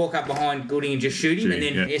just going to walk up behind Gooding and just shoot him, and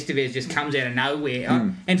then Estevez just comes out of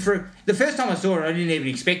nowhere. And for the first time I saw it, I didn't even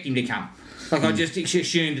expect him to come. Like, I just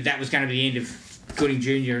assumed that was going to be the end of Gooding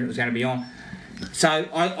Jr. and it was going to be on. So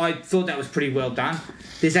I thought that was pretty well done.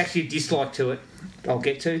 There's actually a dislike to it I'll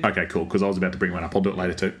get to. Okay, cool, because I was about to bring one up. I'll do it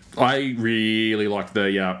later too. I really like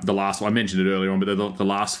the last one. I mentioned it earlier on, but the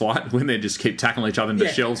last fight when they just keep tackling each other into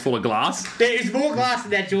shells full of glass. There is more glass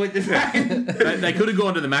in that joint than They could have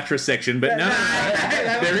gone to the mattress section, but no.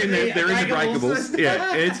 They're in the breakables.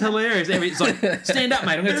 Yeah, it's hilarious. It's like, stand up,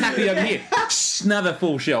 mate. I'm going to tackle you over here. Another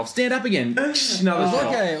full shelf. Stand up again. Another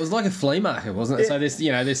shelf. It was like a flea market, wasn't it? So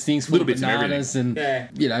there's things full of bananas and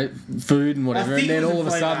food and whatever, and then all of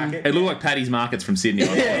a sudden it looked like Paddy's Markets from Sydney,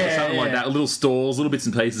 something like that. Little stalls, little bits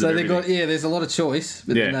and pieces. So they got there's a lot of choice,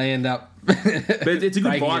 but then they end up. But it's a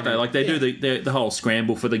good fight though. Like they do the whole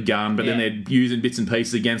scramble for the gun, but then they're using bits and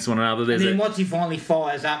pieces against one another. And then once he finally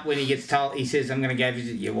fires up, when he gets told, he says, "I'm going to go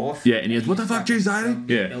visit your wife." Yeah, and he goes, "What the fuck, you say?"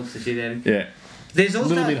 Yeah, belts the shit out of him. Yeah. There's also a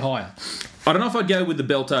little bit higher. I don't know if I'd go with the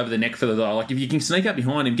belt over the neck for the though. Like if you can sneak up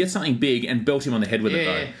behind him, get something big and belt him on the head with it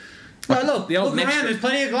though. Like, look around, there's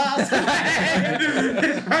plenty of glass.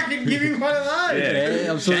 Just fucking give him one of those.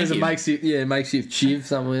 Yeah, I'm sure there's a makeshift shiv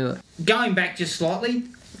somewhere. Going back just slightly,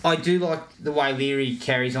 I do like the way Leary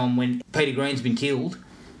carries on when Peter Green's been killed,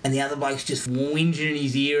 and the other bloke's just whinging in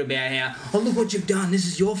his ear about how, "Oh, look what you've done, this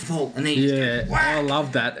is your fault." And then he just goes, I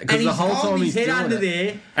love that, because the whole time he's he's head doing under it,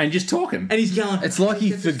 there, and just talking, and he's going. It's like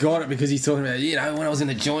he forgot it because he's talking about, when I was in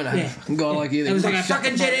the joint, I had a fucking guy like you. It was like a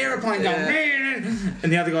fucking jet aeroplane going,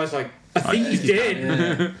 and the other guy's like, "I think he's dead."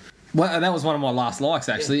 Yeah. Well, that was one of my last likes,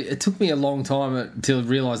 actually. It took me a long time to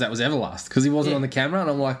realise that was Everlast, because he wasn't on the camera, and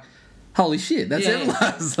I'm like, holy shit, that's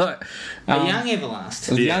Everlast. Like, young Everlast.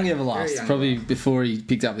 It was young Everlast, young probably before he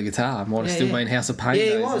picked up the guitar. Might have still been House of Pain.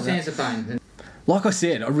 Yeah, he was House of Pain. Like I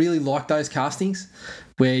said, I really like those castings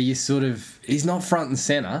where you he's not front and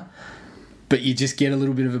centre, but you just get a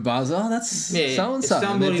little bit of a buzz. Oh, that's so-and-so.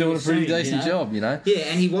 And they're doing a pretty decent job, Yeah,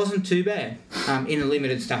 and he wasn't too bad in the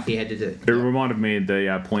limited stuff he had to do. It reminded me of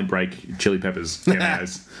the Point Break Chili Peppers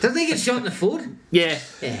cameos. Doesn't he get shot in the foot? Yeah.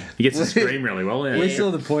 He gets to scream really well. Yeah. We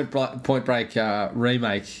saw the Point Break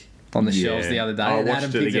remake on the shelves the other day. I and watched Adam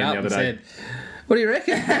it picked again it up the other and day. said, What do you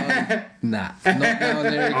reckon? Nah, not going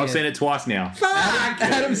there again. I've seen it twice now. Fuck!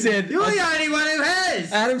 Adam said. You're the only one who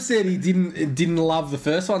has. Adam said he didn't love the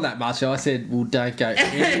first one that much. I said, well, don't go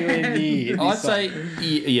anywhere near. I'd this say, one.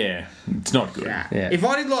 yeah, it's not good. Nah. Yeah. If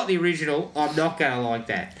I didn't like the original, I'm not going to like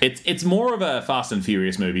that. It's more of a Fast and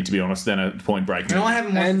Furious movie, to be honest, than a Point Break movie. And I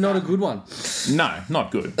haven't watched And not a the- good one. No,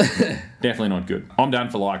 not good. Definitely not good. I'm done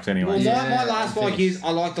for likes anyway. Well, Yeah, my last I'm like finished. is I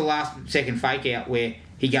like the last second fake out where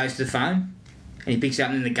he goes to the phone and he picks up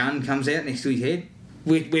and the gun comes out next to his head.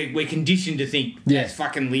 We're conditioned to think Yeah. that's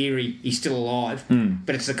fucking Leary. He's still alive,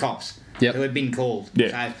 but it's the cops Yep. who have been called.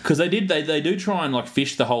 Yeah, So, because they do try and like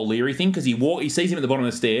fish the whole Leary thing because he sees him at the bottom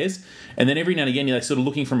of the stairs, and then every now and again they're sort of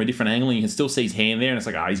looking from a different angle, and you can still see his hand there, and it's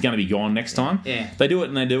like, he's going to be gone next time. Yeah. They do it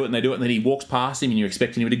and they do it and they do it, and then he walks past him, and you're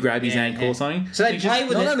expecting him to grab his Yeah, ankle yeah. or something. So they play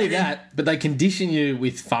with Not it. only and then- that, but they condition you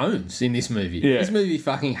with phones in this movie. Yeah. This movie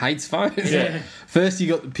fucking hates phones. Yeah. First, you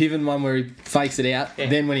got the Piven one where he fakes it out. Yeah.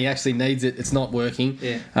 Then, when he actually needs it, it's not working.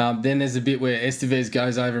 Yeah. Then there's a bit where Estevez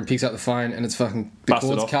goes over and picks up the phone, and it's fucking the Busted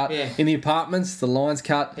cord's off. cut. Yeah. In the apartments, the line's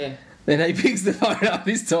cut. Yeah. Then he picks the phone up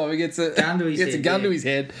this time. He gets a Gun to his gets a head, gun yeah. to his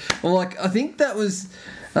head. Well, like I think that was.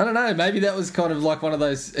 I don't know. Maybe that was kind of like one of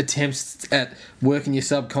those attempts at working your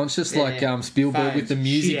subconscious, Yeah. like Spielberg Phones. with the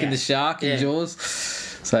music Shit and the out. shark Yeah. and Jaws.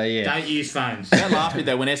 So yeah, Don't use phones. That last bit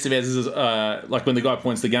though, when Estevez is like when the guy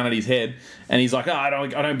points the gun at his head, and he's like, I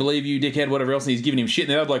don't believe you, dickhead, whatever else, and he's giving him shit,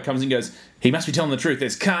 and the other bloke comes and goes, he must be telling the truth.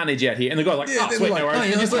 There's carnage out here, and the guy's like, Yeah, they sweet, were no like, worries. oh,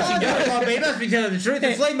 yeah, And just that's lets him right. go. He must be telling the truth.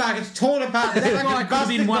 The flea market's torn apart. There's That guy could have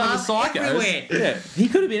been one of the busted glass psychos. everywhere. Yeah, he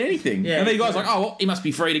could have been anything. Yeah. And then the guy's like, well, he must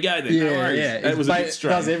be free to go then. yeah, no worries. yeah. It was a bit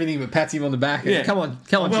strange. Does everything but pats him on the back. Yeah. Come on,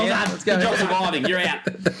 Well Jan, done. let's go. Good job surviving. You're out.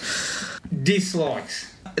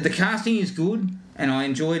 Dislikes. The casting is good, and I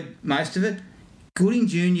enjoyed most of it. Gooding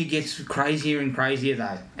Jr. gets crazier and crazier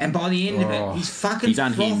though, and by the end of Oh. it, he's fucking He's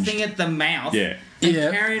unhinged. frothing at the mouth, Yeah. and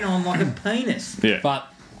Yeah. carrying on like a penis. Yeah. But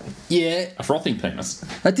yeah, A frothing penis.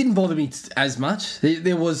 that didn't bother me as much.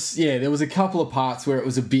 There was a couple of parts where it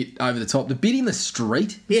was a bit over the top. The bit in the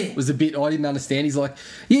street Yeah. was a bit I didn't understand. He's like,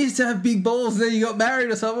 you used to have big balls, and then you got married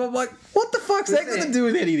or something. I'm like, what the fuck's that got to do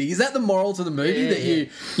with anything? Is that the moral to the movie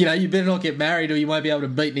Yeah, that you better not get married or you won't be able to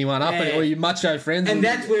beat anyone up, Yeah. or you macho friends? And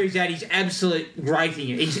that's where he's at. He's absolute rating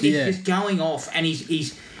it. He's Yeah. just going off, and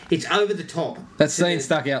he's it's over the top. that scene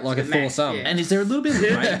stuck out like a the max, thumb. yeah. And is there a little bit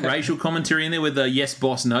of racial commentary in there with the yes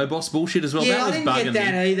boss, no boss bullshit as well? Yeah, that I was didn't bugging get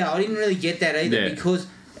that me. either. I didn't really get that either Yeah. because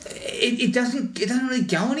it doesn't really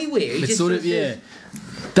go anywhere. He It's just sort of says,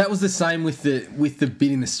 That was the same with the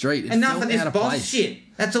bit in the street. It enough felt of this out of boss place. shit.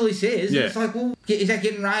 That's all he says. Yeah. It's like, well, is that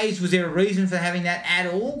getting raised? Was there a reason for having that at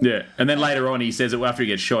all? Yeah, and then later on he says it after he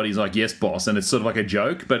gets shot. He's like, "Yes, boss," and it's sort of like a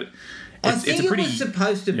joke, but I it's, think it's a pretty. it was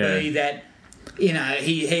supposed to yeah. be that,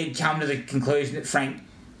 he had come to the conclusion that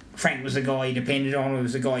Frank was the guy he depended on, or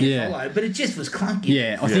was the guy he Yeah. followed, but it just was clunky.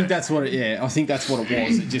 Yeah, I Yeah. think that's what it. Yeah, I think that's what it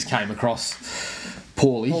was. It just came across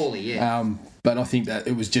poorly. Poorly, yeah. But I think that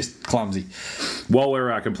it was just clumsy. While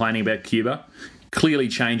we're complaining about Cuba, clearly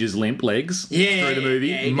changes limp legs Yeah, through the movie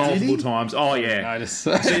yeah, he multiple does. times. Oh yeah. Notice.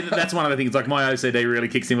 See, that's one of the things. Like my OCD really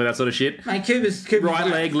kicks in with that sort of shit. Mate, Cuba's Right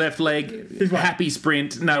like- leg, left leg, He's right. happy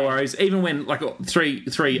sprint, no worries. Even when like three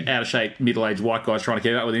out of shape middle aged white guys trying to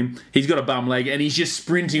keep up with him, he's got a bum leg and he's just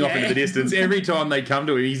sprinting off Yeah. into the distance. Every time they come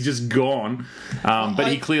to him, he's just gone. But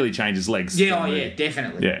he clearly changes legs. Yeah, through the yeah, movie.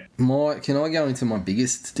 definitely. Yeah. Can I go into my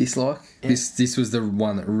biggest dislike? This was the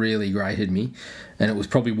one that really grated me, and it was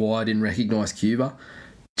probably why I didn't recognise Cuba.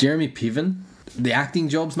 Jeremy Piven, the acting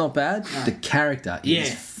job's not bad. The character is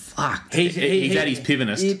Yeah. fucked. He's at his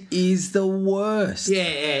pivinist. It is the worst. Yeah,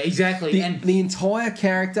 exactly. The, and the entire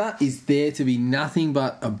character is there to be nothing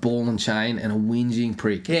but a ball and chain and a whinging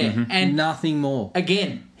prick. yeah, and Nothing more.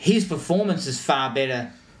 again, his performance is far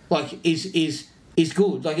better. Like, is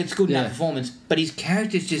good. Like, it's good Yeah. enough performance, but his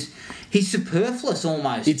character's he's superfluous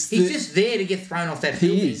almost. It's he's the- just there to get thrown off that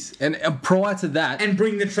building He is. And prior to that, and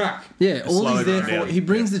bring the truck. yeah, all slow he's there it for, down. he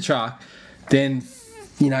brings the truck, then,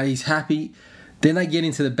 he's happy. Then they get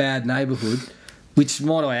into the bad neighbourhood, which,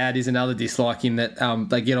 might I add, is another dislike in that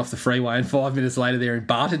they get off the freeway and 5 minutes later they're in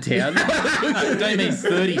Bartertown. Don't you mean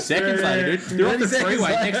 30 seconds later, dude? They're off the 30 seconds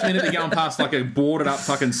freeway. later. Next minute they're going past like a boarded up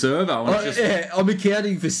fucking servo. And it's just, Yeah, I'm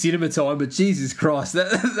accounting for cinema time, but Jesus Christ,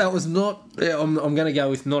 that was not. Yeah, I'm going to go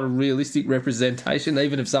with not a realistic representation,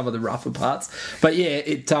 even of some of the rougher parts. But yeah,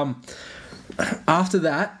 it after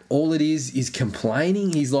that, all it is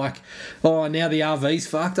complaining. He's like, oh, now the RV's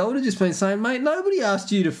fucked. I would have just been saying, mate, nobody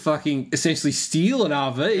asked you to fucking essentially steal an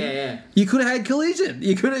RV. Yeah. You could have had collision.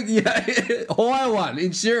 You could have hire one,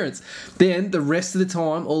 insurance. Then the rest of the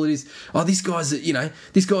time, all it is, oh, this guy's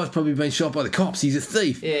probably been shot by the cops. He's a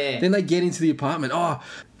thief. Yeah. Then they get into the apartment. Oh,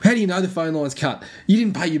 how do you know the phone line's cut? You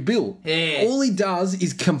didn't pay your bill. Yeah. All he does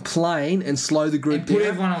is complain and slow the group And put down.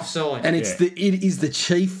 everyone offside. And it is the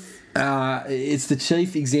chief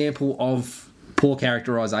example of poor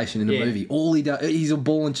characterisation in the movie. All he does, he's a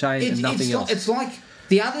ball and chain and nothing else. It's like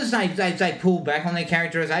the others, they pulled back on their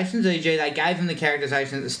characterisations. E.g., they gave them the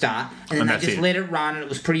characterisation at the start, and then they just let it run, and it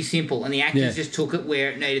was pretty simple, and the actors just took it where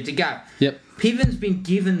it needed to go. Yep. Piven's been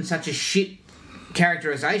given such a shit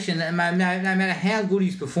characterisation that no matter how good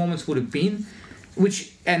his performance would have been,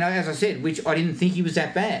 as I said, I didn't think he was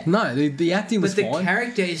that bad. No, the acting was fine. But the fine.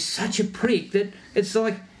 character is such a prick that it's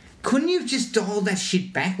like, couldn't you have just dialed that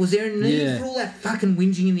shit back? Was there a need for all that fucking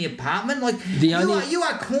whinging in the apartment? Like, you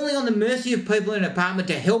are calling on the mercy of people in an apartment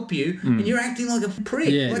to help you, and you're acting like a prick.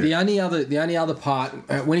 Yeah, like, the only other part,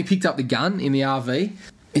 when he picked up the gun in the RV,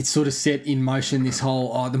 it sort of set in motion this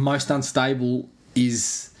whole, the most unstable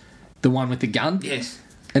is the one with the gun. Yes.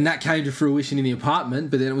 And that came to fruition in the apartment,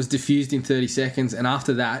 but then it was diffused in 30 seconds, and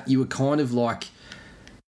after that, you were kind of like,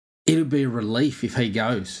 it would be a relief if he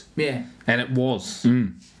goes. Yeah. And it was.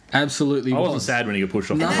 Absolutely I was. wasn't sad when he got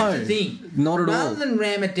pushed off. No. And that's the thing. Not at all. Rather than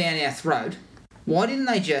ram it down our throat, why didn't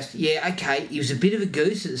they just, he was a bit of a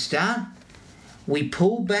goose at the start. We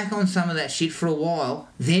pulled back on some of that shit for a while.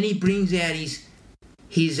 Then he brings out his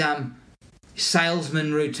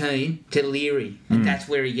salesman routine to Leary, and that's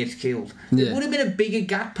where he gets killed. Yeah. It would have been a bigger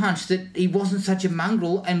gut punch that he wasn't such a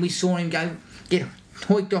mongrel, and we saw him get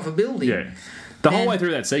hoiked off a building. Yeah. The whole way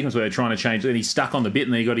through that sequence where they're trying to change, and he's stuck on the bit,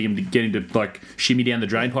 and then you got him to get him to like shimmy down the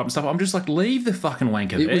drain pipe and stuff. I'm just like, leave the fucking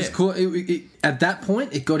wanker there. It was cool. At that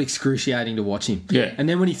point, it got excruciating to watch him. Yeah. And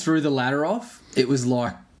then when he threw the ladder off, it was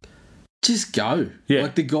like, just go. Yeah.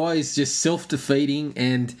 Like the guy is just self-defeating,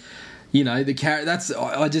 and the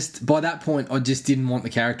character. By that point, I just didn't want the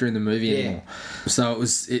character in the movie anymore. So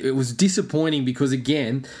it was disappointing because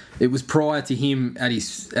again, it was prior to him at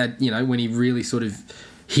when he really sort of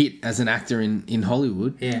hit as an actor in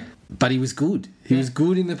Hollywood. Yeah. But he was good. He was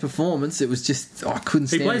good in the performance. It was just I couldn't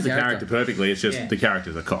stand He plays the character perfectly. It's just the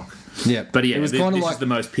character's a cock. Yeah. But yeah, it was this like is the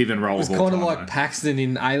most Piven role It was of all kind of time, like though. Paxton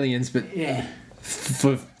in Aliens, but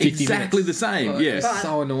for 50 Exactly minutes. the same, It's But-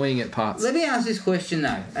 so annoying at parts. Let me ask this question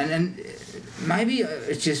though, and maybe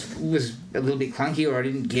it just was a little bit clunky, or I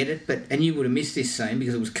didn't get it. And you would have missed this scene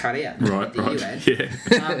because it was cut out. Right. that you had. Yeah.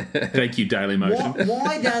 Thank you, Daily Motion.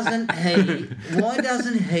 Why doesn't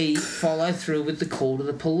he follow through with the call to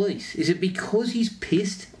the police? Is it because he's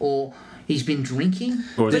pissed or he's been drinking?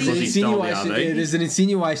 Or is it But because he stole the Insinuation, RV? there's an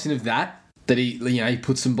insinuation of that he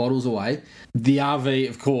put some bottles away. The RV,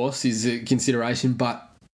 of course, is a consideration, but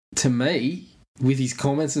to me, with his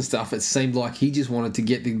comments and stuff, it seemed like he just wanted to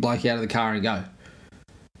get the bloke out of the car and go.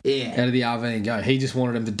 Out of the RV and go. He just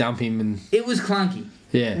wanted him to dump him and... It was clunky.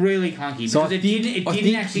 Yeah. Really clunky. So Because it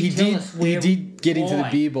didn't actually tell us where... He did get into the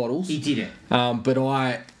why. beer bottles. He did it. But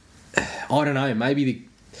I don't know. Maybe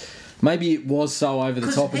it was so over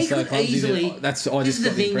the top and so clumsy. This is the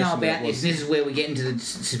thing now about this, and this is where we get into the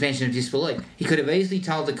suspension of disbelief. He could have easily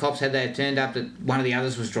told the cops had they had turned up that one of the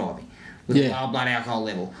others was driving with a low blood alcohol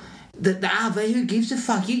level. The RV, who gives a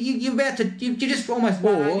fuck? You're about to... You just almost...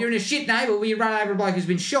 you're in a shit neighbour where you run over a bloke who's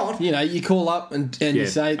been shot. You call up and you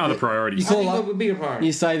say... Other priorities. You call I think up, a bigger priority.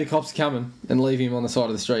 you say the cop's coming and leave him on the side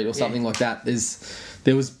of the street or something like that.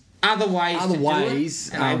 There was... Other ways Other to do ways,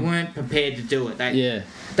 it, and they weren't prepared to do it.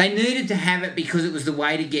 They needed to have it because it was the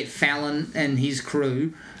way to get Fallon and his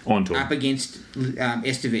crew Onto him. up against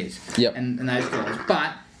Estevez Yep. and those guys.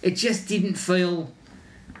 But it just didn't feel...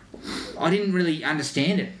 I didn't really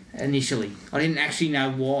understand it initially. I didn't actually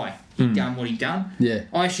know why he'd done what he'd done. Yeah.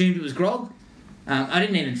 I assumed it was grog. I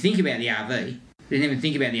didn't even think about the RV. Didn't even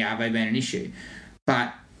think about the RV being an issue.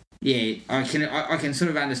 But... yeah, I can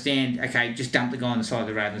sort of understand, okay, just dump the guy on the side of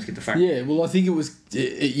the road and let's get the fuck... Yeah, well, I think it was...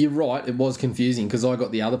 you're right, it was confusing because I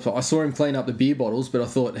got the other... I saw him clean up the beer bottles, but I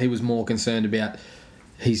thought he was more concerned about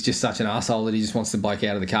he's just such an arsehole that he just wants to bloke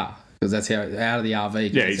out of the car because that's how... out of the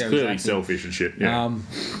RV. Yeah, he's that's how clearly acting. selfish and shit. Yeah.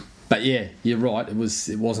 But yeah, you're right, it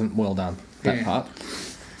wasn't well done, that part.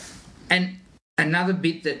 And another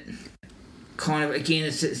bit that kind of, again,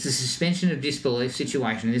 it's the suspension of disbelief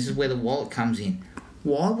situation, and this is where the wallet comes in.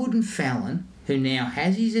 Why wouldn't Fallon, who now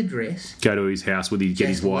has his address... Go to his house with get his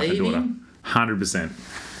just wife and leave daughter. him?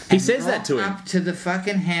 100%. He says that to him. Up to the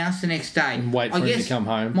fucking house the next day And wait for him to come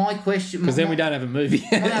home. My question, Because then we don't have a movie.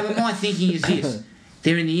 no, but my thinking is this: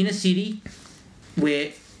 they're in the inner city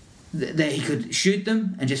where he could shoot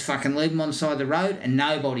them and just fucking leave them on the side of the road, and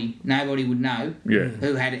nobody would know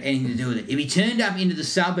who had anything to do with it. If he turned up into the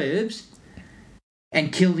suburbs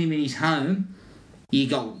and killed him in his home,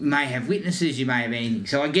 you may have witnesses, you may have anything.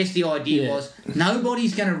 So I guess the idea was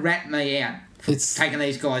nobody's going to rat me out for taking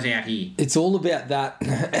these guys out here. It's all about that,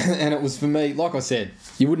 and it was for me. Like I said,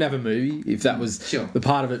 you wouldn't have a movie if that was the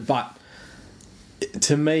part of it, but.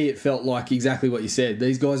 To me, it felt like exactly what you said.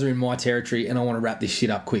 These guys are in my territory, and I want to wrap this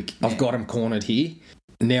shit up quick. I've got them cornered here.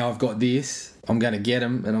 Now I've got this. I'm going to get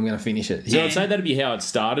them, and I'm going to finish it. So I'd say that'd be how it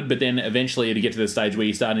started, but then eventually to get to the stage where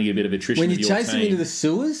you're starting to get a bit of attrition when you with your chase them team. into the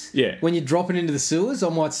sewers, Yeah. when you're dropping into the sewers, I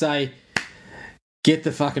might say, get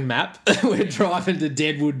the fucking map. We're driving to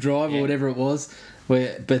Deadwood Drive or whatever it was.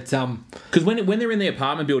 Because when they're in the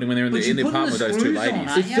apartment building, when they're in the apartment with those two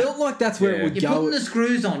ladies, it felt like that's where it would You're go. putting the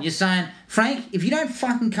screws on. You're saying, Frank, if you don't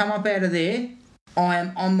fucking come up out of there, I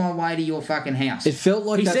am on my way to your fucking house. It felt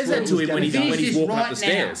like he that's says where that it to was him when gonna he's go. walking up the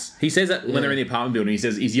stairs. He says that when they're in the apartment building. He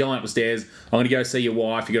says he's yelling up the stairs. I'm going to go see your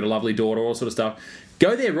wife. You got a lovely daughter. All sort of stuff.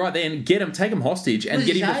 Go there right then. Get him. Take him hostage and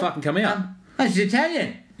get him to fucking come out. That's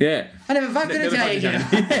Italian. Yeah. I never fucking Italian.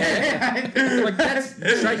 Like that's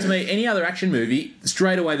straight to me. Any other action movie,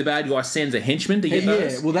 straight away the bad guy sends a henchman to get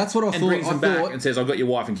those. Well, that's what I and thought. brings them back and says, "I've got your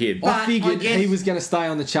wife and kid." I figured he was going to stay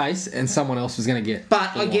on the chase, and someone else was going to get.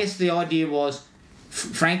 But I guess the idea was,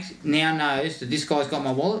 Frank now knows that this guy's got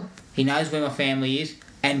my wallet. He knows where my family is,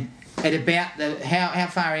 and at about how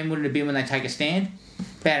far in would it have been when they take a stand?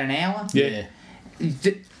 About an hour. Yeah.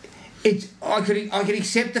 I could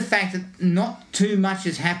accept the fact that not too much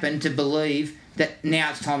has happened to believe that now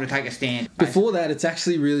it's time to take a stand. Before that, it's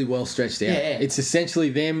actually really well stretched out. Yeah. It's essentially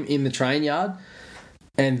them in the train yard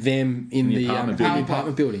and them in the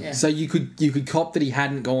apartment building. Yeah. So you could cop that he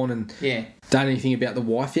hadn't gone and done anything about the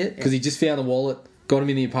wife yet because he just found the wallet, got him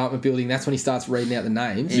in the apartment building. That's when he starts reading out the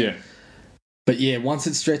names. Yeah. But yeah, once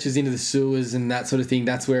it stretches into the sewers and that sort of thing,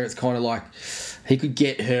 that's where it's kind of like he could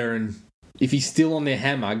get her, and if he's still on their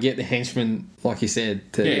hammer, get the henchman, like you said.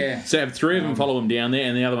 So have three of them follow him down there,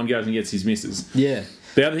 and the other one goes and gets his missus. Yeah.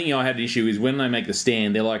 The other thing I had an issue is when they make the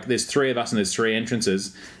stand, they're like, there's three of us and there's three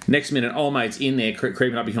entrances. Next minute, old mate's in there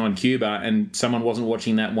creeping up behind Cuba, and someone wasn't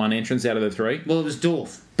watching that one entrance out of the three. Well, it was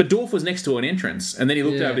Dorf. But Dorf was next to an entrance, and then he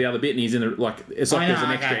looked over the other bit, and he's in the it's like there's an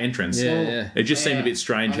extra entrance. Yeah. It just seemed a bit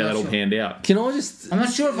strange how that all panned out. Can I just? I'm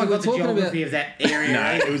not sure if I got the geography of that area.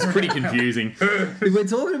 No, it was pretty confusing. We're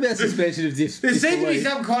talking about suspension of disbelief. There seemed to be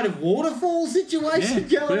some kind of waterfall situation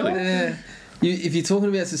going on. Yeah. If you're talking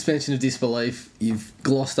about suspension of disbelief, you've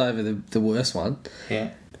glossed over the worst one.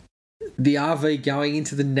 Yeah. The RV going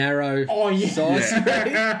into the narrow side street.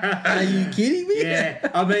 Are you kidding me?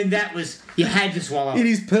 Yeah. I mean, that was... You had to swallow It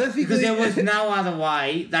is perfectly... Because there was no other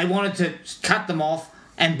way. They wanted to cut them off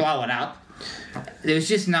and blow it up. There was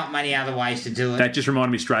just not many other ways to do it. That just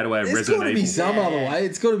reminded me straight away of There's Resident got to Evil. be some other way.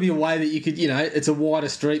 It's got to be a way that you could, it's a wider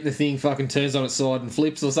street and the thing fucking turns on its side and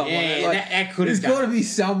flips or something like that. Like, that could have There's got to be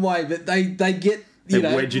some way, but they get...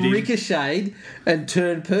 wedge it in. ricocheted and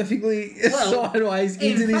turned perfectly sideways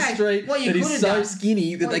into this street that is so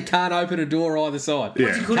skinny that they can't open a door either side.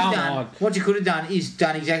 What you could have done is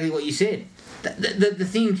done exactly what you said. The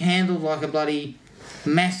thing handled like a bloody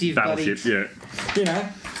massive Battleship,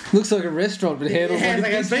 Looks like a restaurant, but handled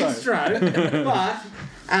like a bistro.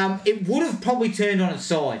 But it would have probably turned on its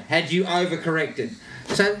side had you overcorrected.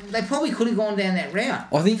 So they probably could have gone down that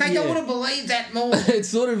route. In fact, I would have believed that more. It's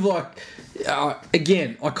sort of like,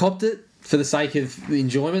 again, I copped it for the sake of the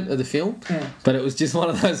enjoyment of the film, but it was just one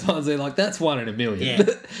of those ones where like that's 1 in a million.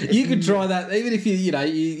 Yeah. You could try that even if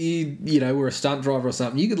you were a stunt driver or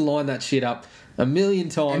something. You could line that shit up a million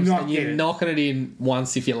times and you're knocking it in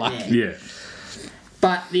once if you're lucky. Yeah.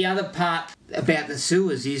 But the other part about the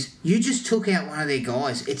sewers is you just took out one of their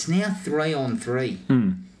guys. It's now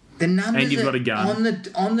 3-on-3. The numbers And you've got a gun.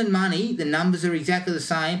 on the money. The numbers are exactly the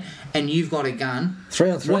same, and you've got a gun.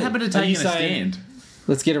 3-on-3. What happened to taking a stand?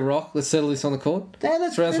 Let's get a rock. Let's settle this on the court. Yeah,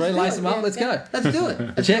 let's 3-on-3. Lace them up. Let's go. Let's do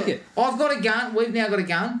it. Check it. I've got a gun. We've now got a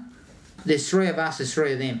gun. There's 3 of us. There's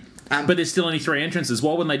 3 of them. But there's still only 3 entrances.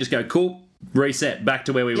 Why wouldn't they just go, cool, reset, back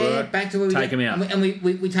to where we were, back to where we take them out? And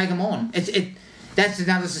we take them on. That's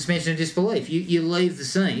another suspension of disbelief. You leave the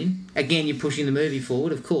scene. Again, you're pushing the movie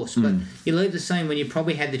forward, of course, but you leave the scene when you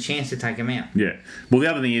probably had the chance to take them out. Yeah. Well, the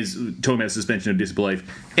other thing is, talking about suspension of disbelief,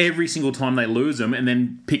 every single time they lose them and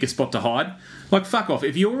then pick a spot to hide, like, fuck off.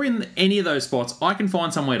 If you're in any of those spots, I can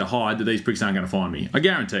find somewhere to hide that these pricks aren't going to find me. I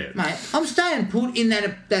guarantee it. Mate, I'm staying put in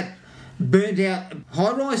that burnt out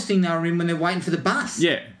high-rise thing they were in when they're waiting for the bus.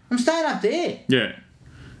 Yeah. I'm staying up there. Yeah.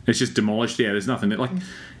 It's just demolished. Yeah, there's nothing there. Like,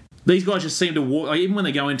 these guys just seem to walk. Like, even when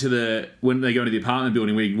they go into the apartment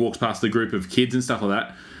building where he walks past the group of kids and stuff like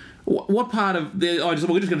that. What part of we're just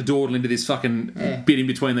going to dawdle into this fucking bit in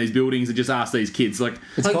between these buildings and just ask these kids like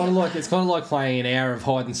it's kind of like playing an hour of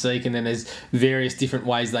hide and seek, and then there's various different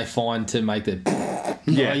ways they find to make the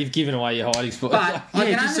you've given away your hiding spot. But I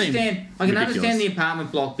can understand the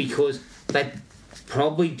apartment block because they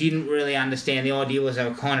probably didn't really understand. The idea was they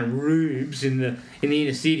were kind of rubes in the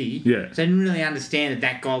inner city. Yeah. So they didn't really understand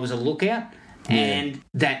that guy was a lookout and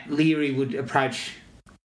that Leary would approach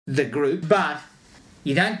the group. But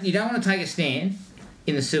you don't want to take a stand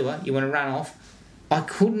in the sewer. You want to run off. I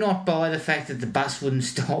could not buy the fact that the bus wouldn't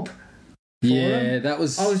stop. That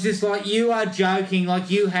was. I was just like, you are joking. Like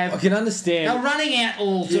you have. I can understand. They're running out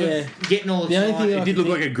all sort of getting all excited. It did look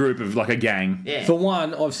like a group of like a gang. Yeah. For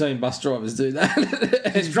one, I've seen bus drivers do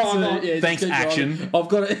that. Just drive on. Thanks, action. Driving.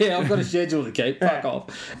 I've got a schedule to keep. Fuck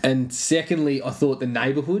off. And secondly, I thought the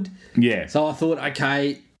neighbourhood. Yeah. So I thought,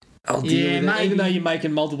 okay, I'll deal with it. Even though you're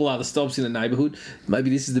making multiple other stops in the neighbourhood, maybe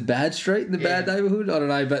this is the bad street in the bad neighbourhood. I don't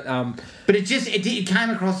know, but it came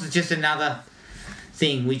across as just another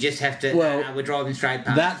thing. We just have to. We're driving straight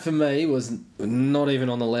past. That for me was not even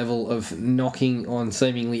on the level of knocking on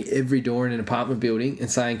seemingly every door in an apartment building and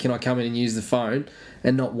saying, "Can I come in and use the phone?"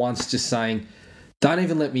 and not once just saying, "Don't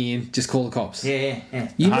even let me in. Just call the cops." Yeah.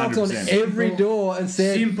 You knocked on 100%. every door and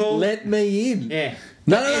said, Simple. "Let me in." Yeah.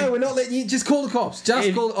 No, we're not letting you. Just call the cops.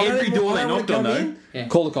 Call every door they knocked on, though.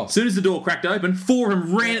 Call the cops. As soon as the door cracked open, 4 of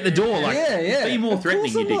them ran at the door. Like, be more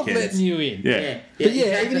threatening, you Of course I'm not letting dickheads. you in. Yeah. But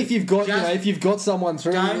exactly. even if you've got, if you've got someone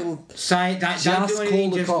through, don't do anything. call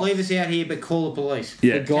the Just cops. leave us out here, but call the police.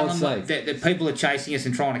 Yeah. For God's Tell them sake. that people are chasing us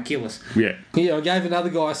and trying to kill us. Yeah. Yeah, I gave another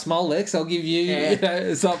guy a Smolex. I'll give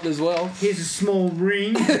you, something as well. Here's a small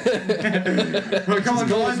ring. Right, come on,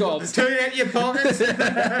 guys. Cops. Turn out your pockets.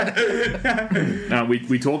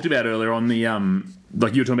 We talked about earlier on the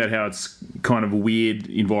like you were talking about how it's kind of a weird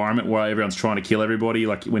environment where everyone's trying to kill everybody.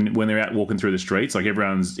 Like when they're out walking through the streets, like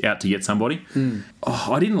everyone's out to get somebody. Oh,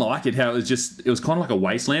 I didn't like it. How it was kind of like a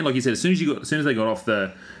wasteland. Like you said, as soon as they got off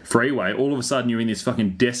the freeway, all of a sudden you're in this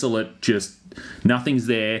fucking desolate, just nothing's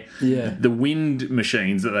there. Yeah. The wind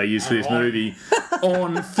machines that they use for this movie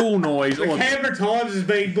on full noise. Canberra Times is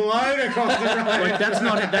being blown across the road. Like that's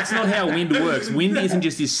not how wind works. Wind isn't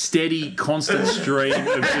just this steady, constant stream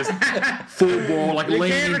of just full ball, like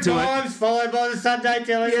lean Canberra into it. Times followed by the Sunday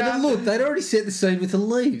Telegraph. Yeah, but look, they'd already set the scene with the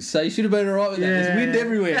leaves, so you should have been all right with that. There's wind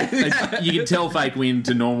everywhere. You can tell fake wind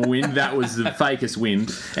to normal wind. That was the fakest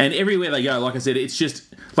wind. And everywhere they go, like I said, it's just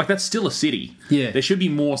like that's still a city. Yeah. There should be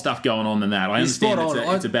more stuff going on than that. I understand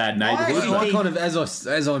it's a bad neighbourhood. I kind of,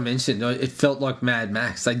 as I mentioned, it felt like Mad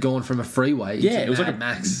Max. They'd gone from a freeway into it was Mad like a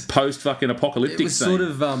Max. post fucking apocalyptic. It was scene. sort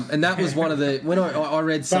of, and that was one of the when I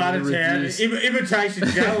read some of the reviews. Imitation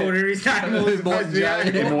Joe, or whatever his name was. Morton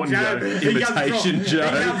Joe. Morton Joe. Imitation Joe.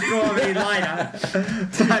 He comes driving in later.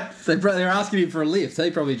 But They're asking him for a lift. He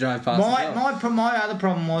probably drove past. my other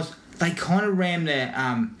problem was they kind of rammed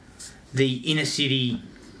the inner city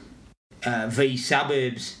v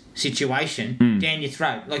suburbs situation down your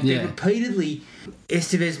throat. Like they repeatedly,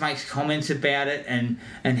 Estevez makes comments about it and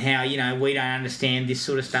how we don't understand this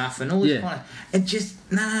sort of stuff and all this kind of. And just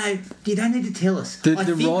no, you don't need to tell us. I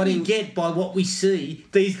think we get by what we see.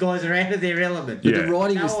 These guys are out of their element. But the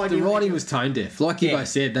writing was tone deaf. Like you both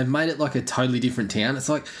said, they've made it like a totally different town. It's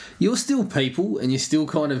like you're still people, and you're still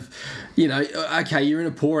kind of, okay, you're in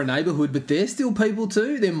a poorer neighbourhood, but they're still people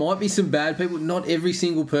too. There might be some bad people. Not every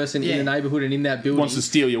single person in the neighbourhood and in that building wants to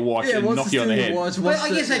steal your watch and knock you on the head. Well, I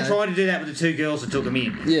guess they tried to do that with the 2 girls that took them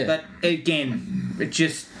in. Yeah. But again, it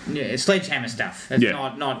just it's sledgehammer stuff. It's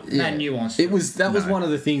not no nuance. That was one of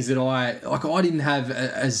the things that I didn't have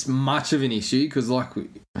as much of an issue because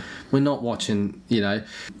we're not watching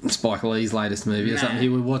Spike Lee's latest movie or something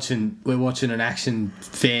here. We're watching an action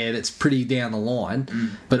fair that's pretty down the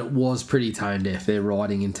line, but it was pretty tone deaf. Their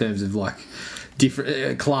writing in terms of like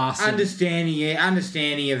different class,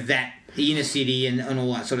 understanding of that. The inner city and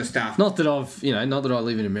all that sort of stuff. Not that I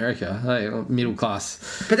live in America. Hey, I'm middle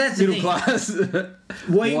class. But that's the middle class.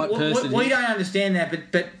 we don't understand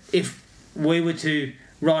that. But if we were to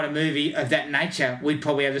write a movie of that nature, we'd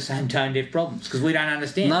probably have the same tone deaf problems because we don't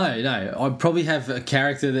understand. No, I'd probably have a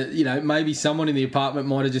character that maybe someone in the apartment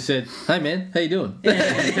might have just said, "Hey man, how you doing?"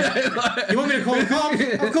 You want me to call the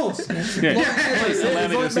cops? Of course. It's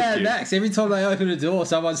like Mad Max. Every time they open a door,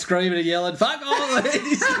 someone's screaming and yelling, "Fuck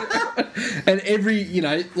off!" And every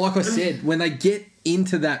like I said, when they get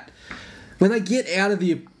into that when they get out of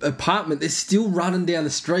the apartment, they're still running down the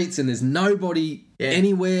streets and there's nobody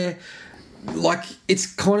anywhere. Like, it's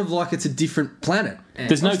kind of like it's a different planet.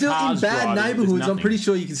 There's no I'm still in cars bad driving, there's neighbourhoods. I'm nothing. pretty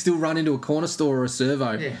sure you can still run into a corner store or a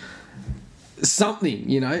servo. Yeah. Something,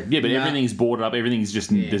 you know. Yeah, but Nah. everything's boarded up. Everything's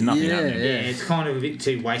just there's nothing Yeah, happening. Yeah, it's kind of a bit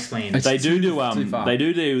too wasteland. It's They too do far. they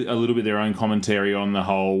do a little bit of their own commentary on the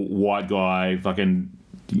whole white guy fucking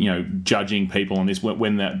judging people on this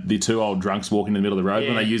when the two old drunks walk into the middle of the road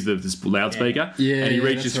when they use this loudspeaker Yeah, and he yeah,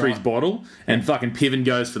 reaches that's for his right. bottle and fucking Piven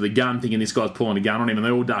goes for the gun thinking this guy's pulling a gun on him and they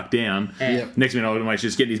all duck down. Yep. Next minute old mate's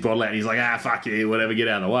just getting his bottle out and he's like, fuck you, whatever, get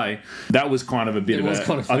out of the way. That was kind of a bit It of was a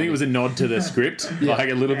kind of I funny. think it was a nod to the script, like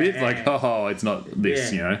a little bit, like, oh, it's not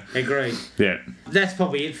this, Agreed. Yeah. That's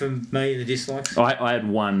probably it for me, the dislikes. I had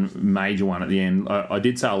one major one at the end. I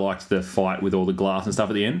did say I liked the fight with all the glass and stuff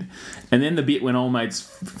at the end. And then the bit when old mate's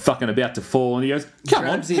fucking about to fall and he goes, come on,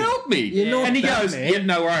 Grabs him. help me. You're not And he that, goes, man. yeah,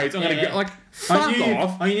 no worries. I'm going to Yeah. go. Like, fuck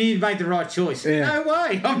off. You need to make the right choice. Yeah. No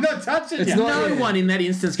way. I'm not touching It's you. not- No Yeah. one in that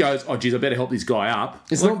instance goes, oh, geez, I better help this guy up.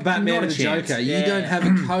 It's Like, not Batman not and a the chance. Joker. Yeah. You don't have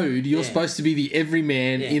a code. You're Yeah. supposed to be the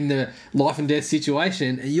everyman Yeah. in the life and death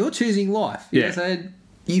situation, and you're choosing life. Yeah. You said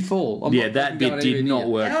you fall. I'm Yeah, not that fucking bit going did anywhere not near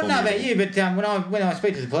you. work And I for don't know me. about you, but when I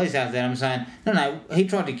speak to the police after that, I'm saying, no, he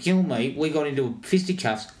tried to kill me. We got into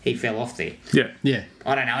fisticuffs. He fell off there. Yeah. Yeah.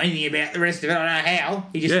 I don't know anything about the rest of it. I don't know how.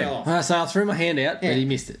 He just Yeah. fell off. So I threw my hand out, Yeah. but he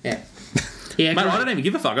missed it. Yeah. Yeah, Mate, great. I don't even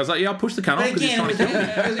give a fuck. I was like, yeah, I'll push the cunt off But because he's again, trying to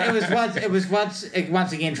kill me. it was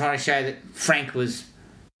once again trying to show that Frank was,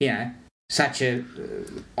 such a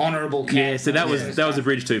honourable character. Yeah, so that was a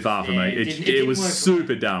bridge too far for Yeah, me. it It didn't was work.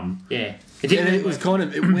 super dumb. Yeah. And it was kind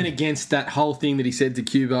of, it went against that whole thing that he said to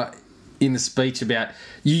Cuba in the speech about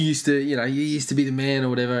you used to be the man or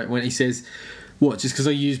whatever. When he says, what, just because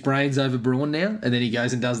I use brains over brawn now? And then he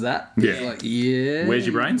goes and does that. Yeah. It's like, yeah. Where's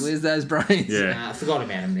your brains? Where's those brains? Yeah. I forgot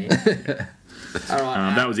about him there. All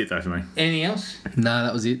right. That was it though for me. anything else? No,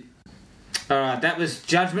 that was it. All right. That was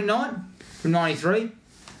Judgment Night from '93.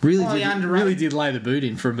 Really Highly underrated. really did lay the boot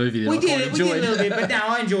in for a movie that We I quite did a enjoyed. little bit, but no,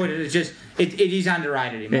 I enjoyed it. It's just it is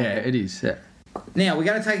underrated in my Yeah, opinion. it is. Yeah. Now we're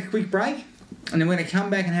going to take a quick break, and then we're going to come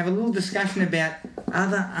back and have a little discussion about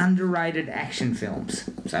other underrated action films.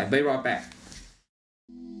 So be right back.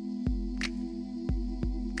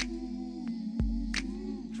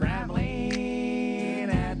 Traveling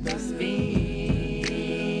at the speed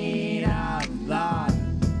of light.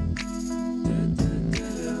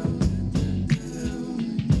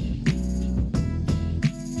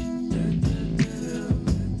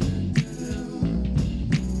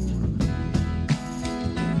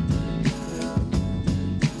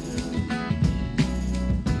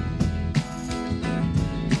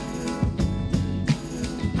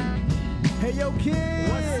 Hey yo, kids!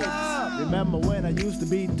 What's up? Remember when I used to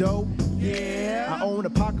be dope? Yeah. I own a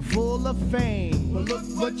pocket full of fame. But look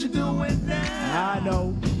what you're doing now. I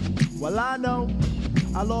know. Well, I know.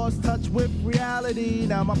 I lost touch with reality.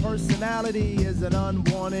 Now my personality is an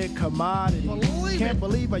unwanted commodity. Can't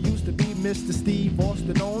believe I used to be Mr. Steve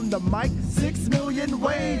Austin on the mic. 6 million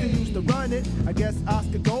ways I used to run it. I guess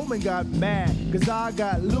Oscar Goldman got mad, cause I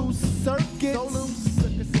got loose circuits. So loose.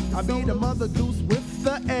 I be the mother goose with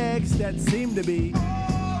the eggs that seem to be.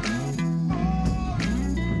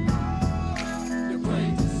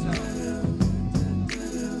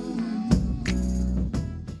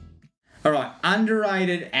 All right,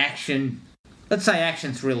 underrated action. Let's say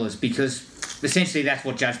action thrillers, because essentially that's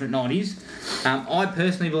what Judgment Night is. I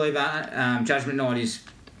personally believe Judgment Night is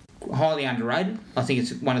highly underrated. I think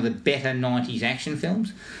it's one of the better 90s action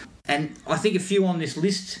films. And I think a few on this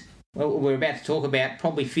list we're about to talk about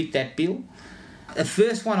probably fit that bill. The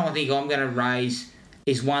first one I think I'm going to raise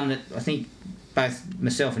is one that I think both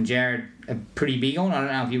myself and Jared are pretty big on. I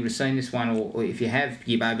don't know if you would have seen this one or if you have,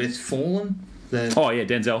 Gibbo, but it's Fallen. Oh yeah,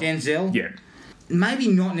 Denzel. Denzel. Yeah. Maybe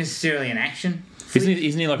not necessarily an action. Isn't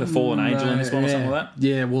he like a fallen angel in this one or something like that?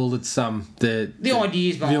 Yeah, well, it's the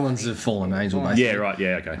ideas behind villains it. of Fallen Angel, basically. Yeah, right.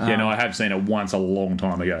 Yeah, okay. Yeah, no, I have seen it once a long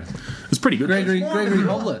time ago. It's pretty good. Gregory More of a-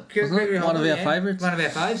 Hoblet, Gregory one of Hoblet, our yeah. favourites. One of our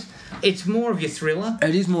faves. It's more of your thriller,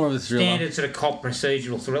 It is more of a thriller. standard sort of cop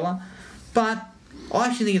procedural thriller, but I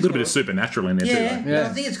actually think A it's little got bit of supernatural in there yeah, too. but I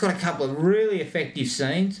think it's got a couple of really effective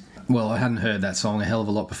scenes. Well, I hadn't heard that song a hell of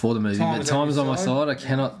a lot before the movie, but Time is on my side. I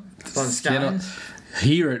cannot By the Stones.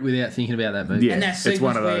 hear it without thinking about that movie. Yeah, And that it's sequence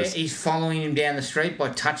one of where those. he's following him down the street by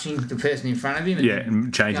touching the person in front of him. Yeah,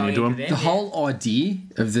 and changing going into him. them. The whole idea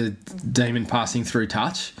of the demon passing through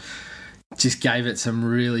touch just gave it some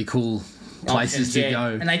really cool places Options, to yeah.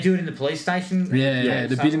 go. And they do it in the police station. Yeah,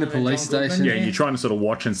 the bit in the police station. Yeah, you're trying to sort of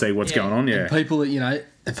watch and see what's Yeah. going on. Yeah, People that,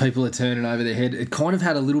 people are turning over their head. It kind of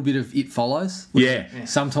had a little bit of It Follows. Yeah.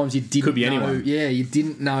 Sometimes you didn't Could be know. anyone. Yeah, you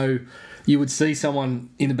didn't know. You would see someone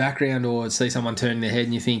in the background or see someone turning their head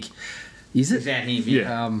and you think, is it? Is that him?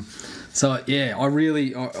 Yeah. So yeah,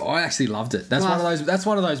 I actually loved it. That's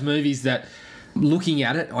one of those movies that, looking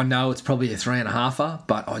at it, I know it's probably a 3.5-er,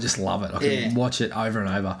 but I just love it. I can watch it over and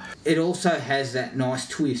over. It also has that nice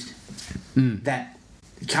twist that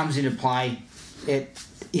comes into play. You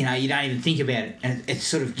don't even think about it, and it's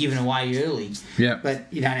sort of given away early. Yeah. But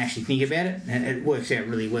you don't actually think about it, and it works out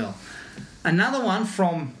really well. Another one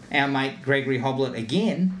from our mate Gregory Hoblet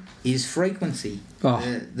again is Frequency. Oh.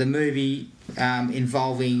 The movie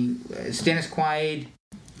involving Dennis Quaid,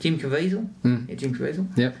 Jim Caviezel. Yeah, Jim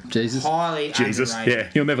Caviezel. Yep, Jesus. Highly Jesus, underrated.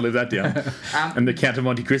 yeah, you'll never live that down. And the Count of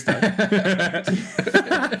Monte Cristo.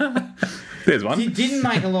 There's one. It didn't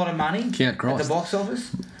make a lot of money Count at Christ. the box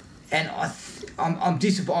office, and I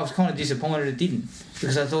was kind of disappointed it didn't,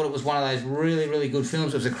 because I thought it was one of those really, really good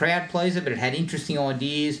films. It was a crowd pleaser, but it had interesting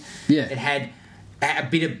ideas. Yeah. It had a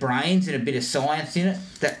bit of brains and a bit of science in it.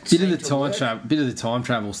 Bit of the time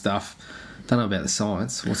travel stuff. Don't know about the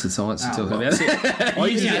science. What's the science you're talking about? I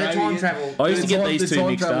used to Yeah, get the time travel. I used to get The these two time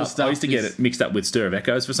mixed travel up. stuff I used to get is- it mixed up with Stir of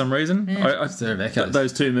Echoes for some reason. Stir of Echoes.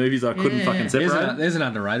 Those two movies I couldn't fucking separate. There's an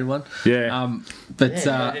underrated one. Yeah. But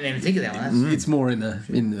Yeah, I didn't even think of that one. it's more in the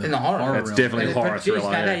horror. That's realm. definitely horror But geez,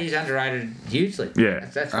 thriller. no, Yeah. he's underrated hugely. Yeah.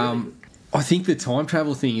 That's really good. I think the time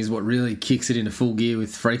travel thing is what really kicks it into full gear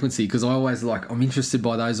with Frequency, because I always I'm interested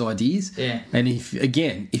by those ideas. Yeah. And if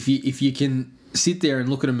you can sit there and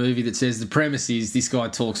look at a movie that says the premise is this guy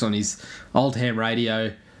talks on his old ham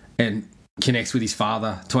radio and connects with his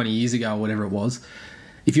father 20 years ago or whatever it was,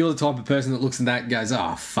 if you're the type of person that looks at that and goes,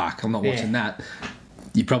 oh fuck, I'm not watching that,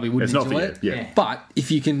 you probably wouldn't It's not enjoy for it. you, yeah. But if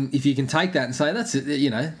you can take that and say that's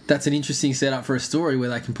an interesting setup for a story where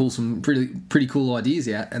they can pull some pretty cool ideas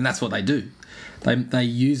out, and that's what they do. They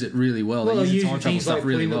use it really well. Well, They they're use the using time travel things stuff like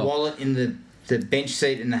really putting the well. wallet in the bench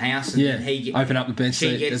seat in the house, and Yeah, then open up the bench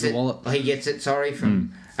she seat, gets there's it, a wallet. or he gets it. Sorry,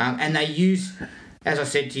 from and they use, as I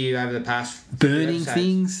said to you over the past few Burning episodes,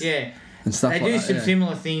 things yeah, and stuff They like do that, some yeah.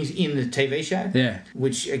 similar things in the TV show, Yeah.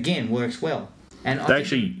 which again works well. And I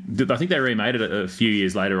think they remade it a few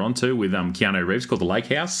years later on too with Keanu Reeves, called The Lake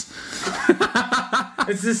House.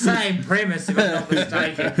 it's the same premise, if I'm not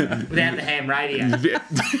mistaken, without the ham radio.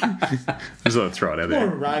 Just thought I'd throw it out Or a there.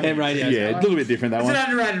 romance. Ham radio. Yeah, a little bit different that It's one. an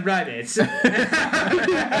underrated romance.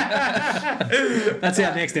 That's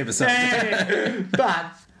our next episode. But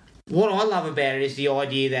what I love about it is the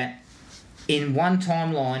idea that in one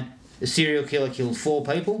timeline, the serial killer killed 4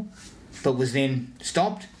 people, but was then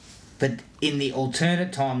stopped. But in the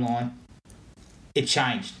alternate timeline, it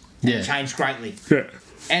changed. Yeah. It changed greatly. Yeah.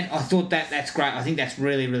 And I thought that's great. I think that's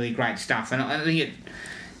really, really great stuff. And I think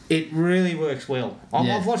it really works well.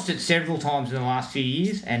 Yeah. I've watched it several times in the last few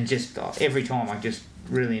years, and just every time I just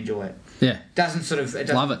really enjoy it. Yeah.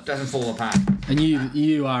 Love it. Doesn't fall apart. And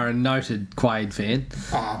you are a noted Quaid fan.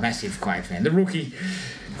 Oh, massive Quaid fan. The rookie.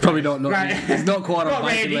 Probably not Right. he's not quite on Not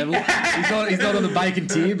bacon Randy. level. He's not on the bacon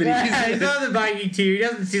tier, but He's not on the baking tier. He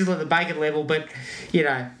doesn't sizzle at the bacon level, but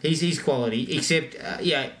he's quality. Except,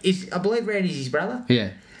 I believe Randy's his brother. yeah.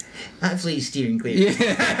 Hopefully he's steering clear. You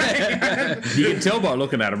can tell by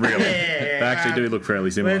looking at them, really. They actually do look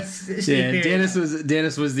fairly similar. Yeah, Dennis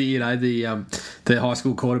was the the high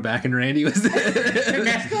school quarterback, and Randy was the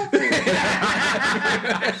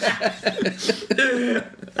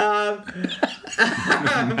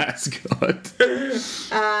Mascot.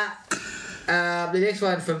 The next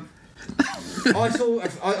one from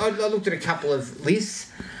I looked at a couple of lists.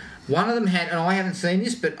 One of them had, and I haven't seen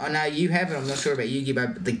this, but I know you have, and I'm not sure about you,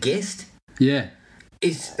 Gibbo, but The Guest yeah.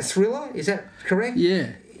 is a thriller. Is that correct?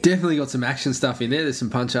 Yeah, definitely got some action stuff in there. There's some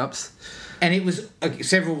punch ups. And it was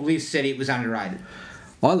several lists said it was underrated.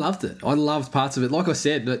 I loved it. I loved parts of it. Like I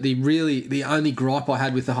said, the only gripe I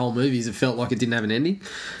had with the whole movie is it felt like it didn't have an ending.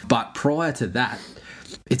 But prior to that,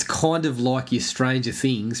 it's kind of like your Stranger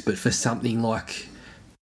Things, but for something like,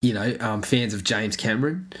 fans of James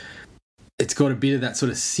Cameron. It's got a bit of that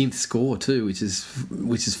sort of synth score too, which is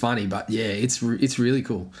funny. But yeah, it's really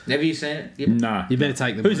cool. Have you seen it? Yep. Nah. You better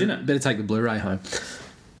take the Who's in it? Better take the Blu-ray home.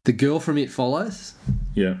 The girl from It Follows,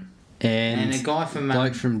 Yeah. And a guy from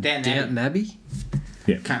bloke from Downton Abbey.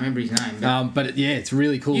 Abbey. Can't remember his name. But It's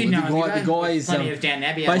really cool. you know the guy is plenty of Downton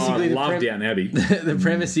Abbey. basically I the love Downton Abbey. the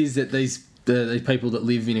premise is that these people that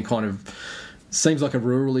live in a kind of seems like a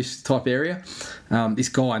ruralish type area. This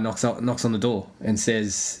guy knocks on the door and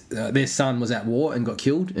says their son was at war and got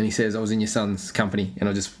killed, and he says, I was in your son's company and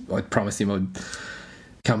I promised him I'd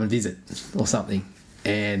come and visit or something.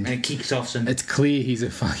 and And it kicks off some. it's clear he's a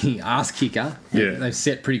fucking ass kicker. Yeah. They've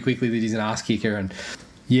set pretty quickly that he's an ass kicker, and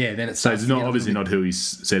then it's So it's not obviously not who he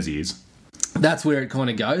says he is. That's where it kind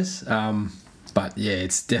of goes. But yeah,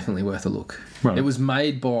 it's definitely worth a look. Right. It was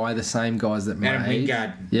made by the same guys that Adam made.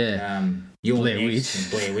 Wingard. Yeah. You're Blair Next Witch.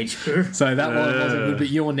 and Blair Witch. So that one wasn't good, but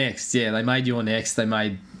You're Next. Yeah, they made You're Next. They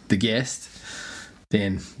made The Guest.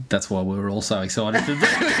 Then that's why we were all so excited for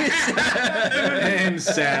And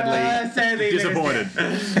sadly disappointed.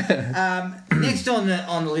 Next on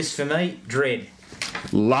the list for me, Dread.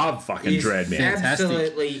 Love fucking Is Dread, man. Fantastic.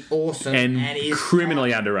 absolutely awesome And is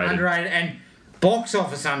criminally underrated. and box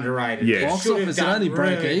office underrated. Yeah. It Box should have office, it done only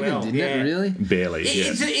broke really even, well, didn't yeah. it, really? Barely,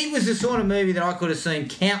 yeah. It was the sort of movie that I could have seen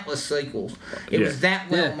countless sequels. It Yeah. was that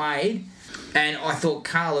well Yeah. made, and I thought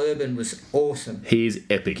Carl Urban was awesome. He is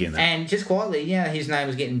epic in that. And just quietly, his name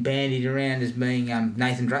was getting bandied around as being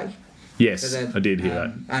Nathan Drake Yes, for the I did hear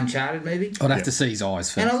that. Uncharted movie. I'd have Yeah. to see his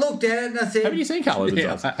eyes first. And I looked at it and I said, Haven't you seen Carl Urban's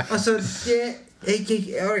Yeah. eyes? I said,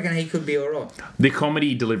 I reckon he could be all right. The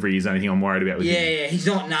comedy delivery is the only thing I'm worried about with him. Yeah, he's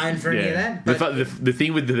not known for any of that. But The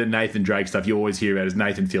thing with the Nathan Drake stuff you always hear about is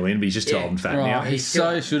Nathan Fillion, but he's just too Yeah. old and fat Right, now. he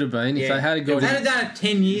so should have been. If they had got If they'd him. have done it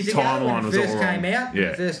 10 years ago Timeline when was it first all came wrong. out, Yeah.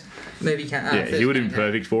 the first movie came out. Yeah, he would have been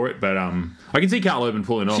perfect for it, but I can see Carl Urban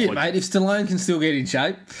pulling off. Shit, like, mate, if Stallone can still get in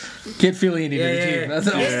shape, get Fillion into the gym. That's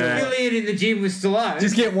what I'm saying. Fillion in the gym with Stallone.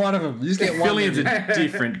 Just get one of them. Just get one Fillion's of them. a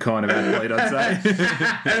different kind of athlete, I'd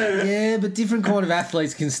say. Yeah, but different kind of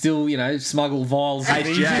athletes can still, smuggle vials of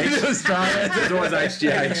these HGH. into Australia. There's always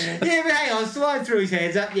HGH. Yeah, but hang on, Stallone threw his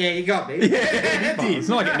hands up. Yeah, you got me. It's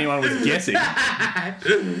not like anyone was guessing. I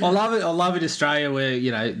love it, Australia,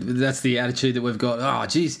 where that's the attitude that we've got. Oh,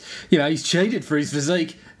 geez, he's cheated for his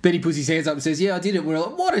physique. Then he puts his hands up and says, "Yeah, I did it." We're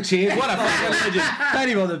like, "What a champ! What a fucking legend!" Pat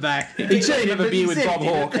him on the back. He cheated, Have a but beer he with said Bob he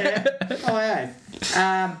did it. Hawke. Oh,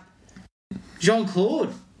 yeah. Jean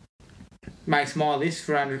Claude makes my list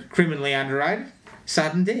for criminally underrated.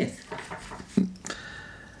 Sudden Death.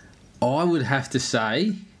 I would have to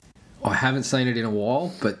say, I haven't seen it in a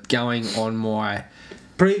while, but going on my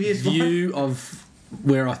Previous one. view of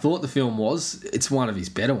where I thought the film was, it's one of his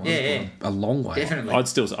better ones. Yeah. by a long way. Definitely. I'd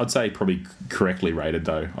say probably correctly rated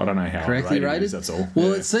though. I don't know how Correctly underrated it rated. is, that's all. Well,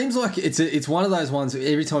 Yeah. it seems like it's one of those ones.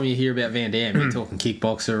 Every time you hear about Van Damme, you're talking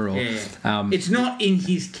kickboxer or Yeah. It's not in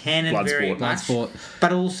his canon Bloodsport. very much, Bloodsport.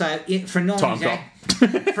 but also for a 90s Time Cop.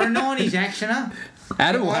 for a 90s actioner.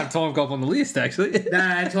 Adam will have Time Cop on the list actually.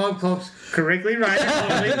 No, Time Cop's correctly rated.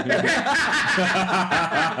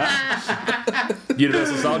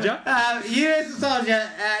 Universal Soldier? Universal Soldier,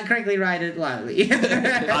 correctly rated lowly.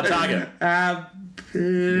 Our target.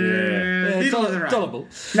 Middle of the road. Tolerable.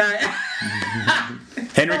 No.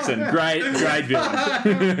 Henriksen, great villain.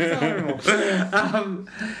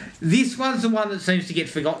 This one's the one that seems to get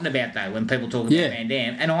forgotten about though when people talk about Yeah. Van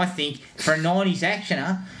Damme, and I think for a 90s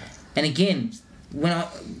actioner, and again,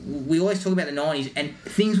 we always talk about the 90s and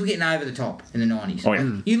things were getting over the top in the 90s. Oh,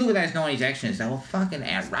 yeah. You look at those 90s actioners, they were fucking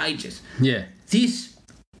outrageous. Yeah. This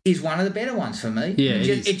is one of the better ones for me. Yeah,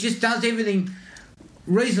 it it just does everything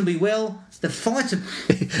reasonably well. The fights are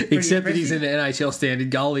pretty Except that he's impressive. an NHL standard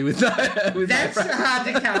goalie with no. With That's hard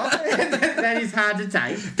to come up. That is hard to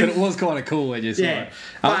take. but it was kind of cool when you saw Yeah, it.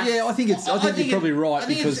 but I think you're probably right I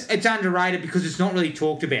think because it's underrated because it's not really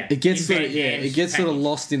talked about. it gets in sort Van of Damme's it gets sort of package.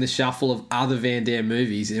 lost in the shuffle of other Van Damme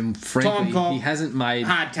movies, and frankly, Time Cop, he hasn't made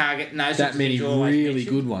Hard Target, no that many really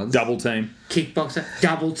good ones. Double team. Kickboxer,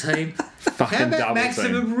 double team. How Fucking about double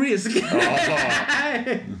maximum team. risk?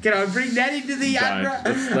 Oh, Can I bring that into the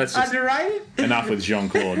Let's just- underrated? enough with Jean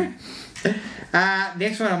Claude.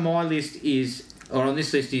 Next one on my list on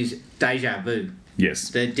this list is Deja Vu, Yes.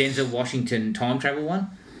 the Denzel Washington time travel one.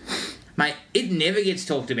 Mate, it never gets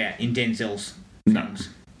talked about in Denzel's films.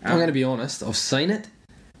 I'm going to be honest, I've seen it,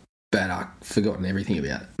 but I've forgotten everything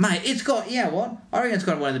about it. Mate, it's got, what? I reckon it's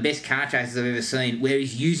got one of the best car chases I've ever seen where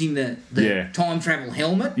he's using the Yeah. time travel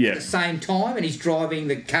helmet Yeah. at the same time and he's driving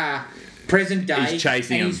the car present day. He's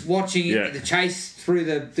chasing and him. he's watching Yeah. the chase through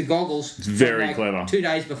the goggles. It's very clever. 2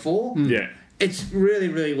 days before. Yeah. It's really,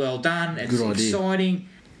 really well done. It's Good idea. exciting.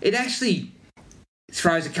 It actually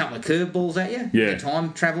throws a couple of curveballs at you. Yeah. The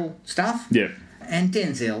time travel stuff. Yeah. And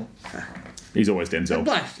Denzel, He's always the Denzel.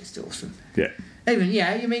 bloke's just awesome. Yeah. Even,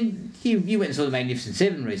 I mean, you went and saw The Magnificent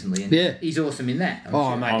Seven recently, and Yeah. he's awesome in that. I'm Oh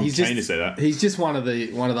sure. mate, I'm he's keen just to see that. he's just one of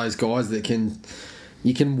those guys that can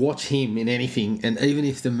you can watch him in anything, and even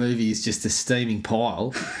if the movie is just a steaming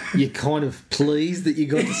pile, you're kind of pleased that you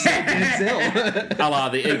got to see Denzel. A la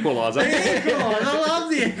The Equalizer. I love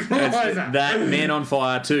the Equalizer. That, Man on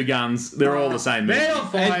Fire, Two Guns, they're all the same movie. Man on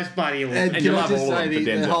Fire is bloody awesome. And you can I love just all of say them for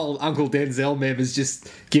the Denzel. whole Uncle Denzel meme has just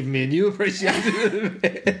given me a new appreciation.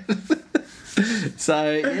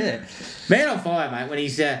 So, yeah. Man on Fire, mate, when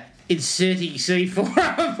he's inserting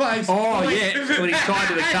C4 place. Oh, yeah, when he's tied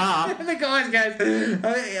to the car. And the guy goes,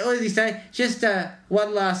 what does he say? Just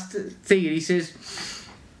one last thing, and he says,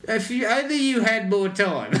 if you only you had more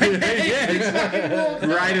time. Greatest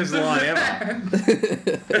line ever.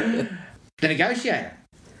 The Negotiator.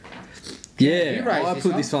 Yeah, You raised I this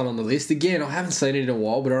put one. this one on the list. Again, I haven't seen it in a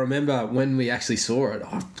while, but I remember when we actually saw it,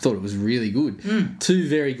 I thought it was really good. Two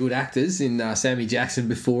very good actors in Sammy Jackson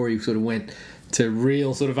before he sort of went to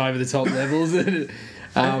real sort of over-the-top levels. Kevin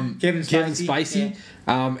Spacey.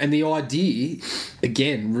 And the idea,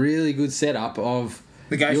 again, really good setup of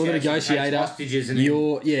you're the negotiator. Hostages and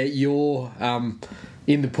You're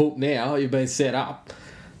in the pulp now. You've been set up,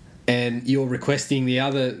 and you're requesting the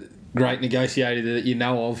other great negotiator that you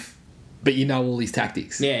know of, but you know all his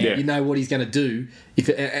tactics. Yeah. You know what he's going to do,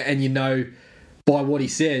 and you know by what he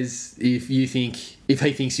says if he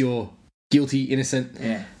thinks you're guilty, innocent.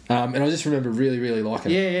 Yeah. And I just remember really, really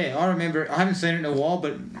liking it. Yeah, I remember. I haven't seen it in a while,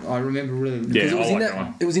 but I remember really. Yeah. It was, I in like that, that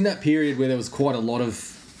one. it was in that period where there was quite a lot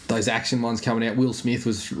of those action ones coming out. Will Smith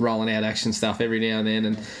was rolling out action stuff every now and then,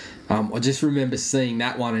 and I just remember seeing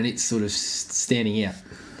that one and it's sort of standing out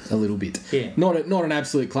a little bit. Yeah. Not an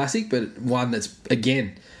absolute classic, but one that's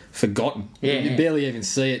again forgotten. Yeah, You yeah. barely even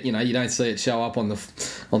see it. You don't see it show up on the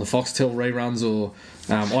Foxtel reruns, or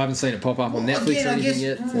I haven't seen it pop up on Netflix Again, or I anything guess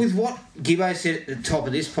yet. with what Gibbo said at the top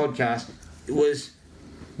of this podcast was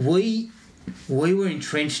we were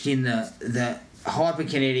entrenched in the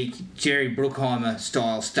hyperkinetic Jerry Bruckheimer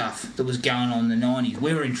style stuff that was going on in the 90s.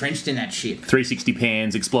 We were entrenched in that shit. 360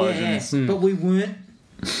 pans, explosions. But we weren't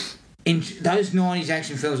in those 90s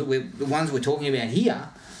action films the ones we're talking about here.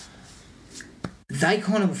 They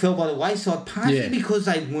kind of fell by the wayside, partly Yeah. because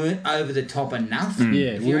they weren't over the top enough. Yeah,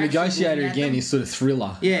 If well, you're the actually Negotiator looking at again them. is sort of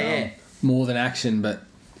thriller. Yeah. More than action, but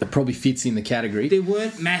it probably fits in the category. There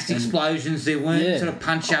weren't mass explosions. There weren't Yeah. sort of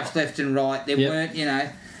punch-ups left and right. There Yep. weren't,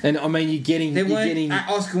 And I mean, you're getting there weren't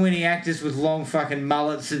Oscar-winning actors with long fucking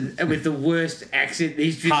mullets and with the worst accent in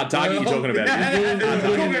history. Hard Target you're talking about. I'm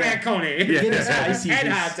talking about Con Air. Getting Spacey, And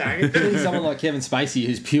who's- Hard Target. getting someone like Kevin Spacey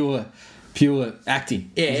who's pure acting.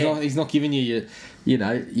 Yeah. He's not giving you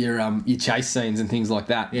your chase scenes and things like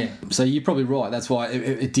that. Yeah. So you're probably right. That's why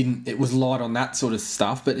it didn't. It was light on that sort of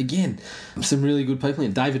stuff. But again, some really good people.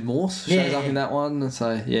 And David Morse shows up in that one.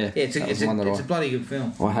 So yeah, Yeah, it's a bloody good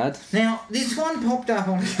film. I had. Now, this one popped up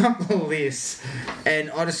on a couple of lists,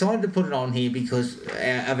 and I decided to put it on here because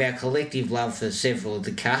of our collective love for several of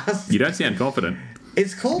the cast. You don't sound confident.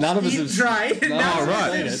 It's called None of us Skin have- Trade. No, None of us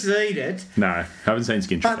right. have seen it. No, haven't seen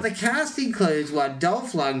Skin But Trade. the cast includes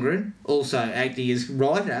Dolph Lundgren, also acting as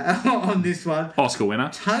writer on this one, Oscar winner.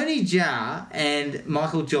 Tony Jaa, and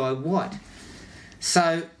Michael Jai White.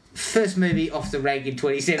 So, first movie off the rank in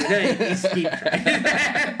 2017 is Skin Trade.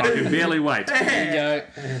 I can barely wait. There you go.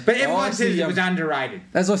 But everyone actually, says it was underrated.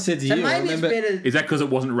 As I said to So you, I maybe it's remember. better. Is that because it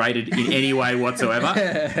wasn't rated in any way whatsoever?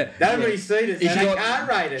 Nobody's seen it, so If they you got- can't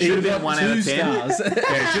rate it. Should have been 1 out of 10. Stars. Yeah,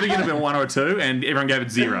 it should have been 1 or 2, and everyone gave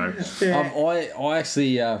it 0. I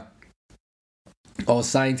actually, I was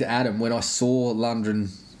saying to Adam when I saw Lundgren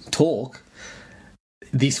talk,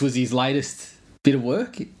 this was his latest bit of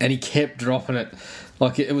work, and he kept dropping it.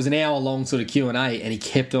 Like it was an hour-long sort of Q&A, and he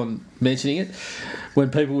kept on mentioning it. When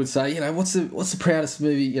people would say, what's the proudest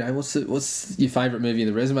movie? What's your favourite movie in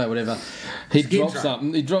the resume, or whatever? He'd Skin drop Trade.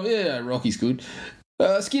 something. He'd drop, Rocky's good.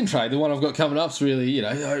 Skin Trade, the one I've got coming up, is really,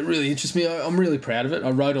 it really interests me. I'm really proud of it. I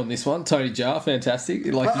wrote on this one. Tony Jaa,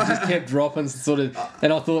 fantastic. Like, he just kept dropping sort of,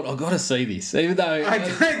 and I thought, I've got to see this. Even though I don't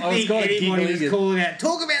think kind of anybody was giggling. calling out,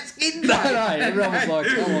 talk about Skin Trade. No, everyone was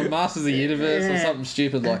like, on Masters of the Universe or something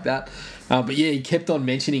stupid like that. But yeah, he kept on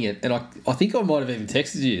mentioning it, and I think I might have even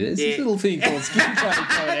texted you. There's this little thing called Skin Trade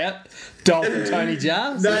coming out. Dolph and Tony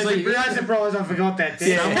Jaa. No surprise, I forgot that.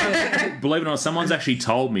 Believe it or not, someone's actually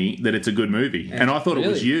told me that it's a good movie, and I thought it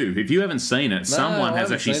was Really? you. If you haven't seen it, someone I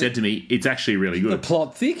has haven't actually seen said it. to me, it's actually really The good.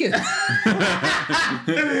 plot thickens. And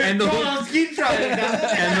the hook, Oh, Skin Trade.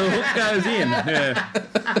 and the hook goes in. Yeah.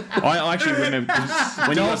 I actually remember when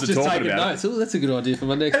you guys Dolph's were just talking taking about it. notes. Oh, that's a good idea for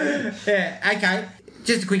my next one. Yeah, okay.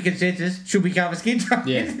 just a quick consensus. Should we cover Skid Row?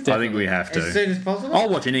 Yeah, I think we have As to. soon as possible. I'll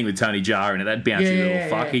watch anything with Tony Jaa in it. That bouncy little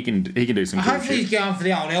fuck. yeah. He can do some cool Hopefully shit. he's going for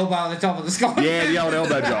the old elbow at the top of the sky. Yeah, the old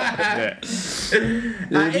elbow drop. Yeah. It'd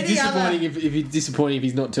be any disappointing if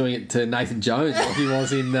he's not doing it to Nathan Jones like he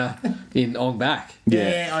was in Ong Bak.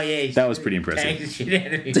 Yeah, oh yeah. That was pretty impressive. Tagged the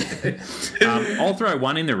shit out of him. I'll throw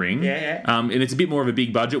one in the ring. Yeah. And it's a bit more of a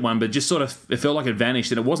big budget one, but just sort of it felt like it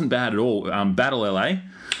vanished, and it wasn't bad at all. Battle LA.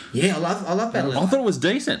 Yeah, I love Battle I thought it was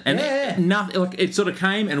decent, and Yeah. nothing. Like it sort of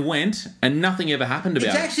came and went, and nothing ever happened about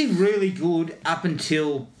It's it. actually really good up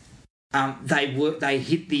until they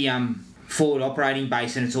hit the forward operating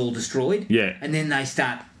base and it's all destroyed. Yeah. And then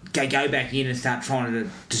they go back in and start trying to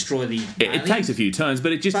destroy the. It takes a few turns,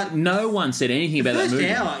 but it just But no one said anything the about that first movie.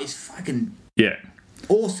 hour is fucking Yeah.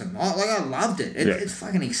 awesome. I loved it. Yeah. It's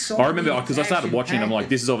fucking exciting. I remember because I started watching it, I'm like,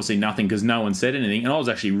 this is obviously nothing because no one said anything, and I was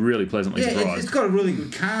actually really pleasantly Yeah, surprised. it's got a really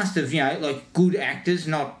good cast of like good actors,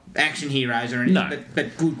 not action heroes or anything, No.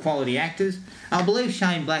 but good quality actors. I believe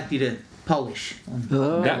Shane Black did a Polish,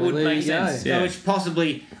 Oh, That would there make you go. sense. Yeah. which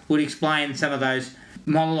possibly would explain some of those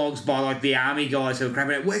monologues by like the army guys who are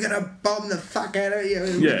crapping out, we're gonna bomb the fuck out of you,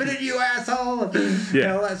 Yeah. rip it at you asshole,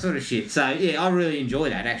 Yeah. all that sort of shit. So yeah, I really enjoy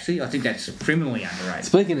that actually. I think that's criminally underrated.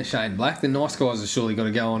 Speaking of Shane Black, the Nice Guys have surely got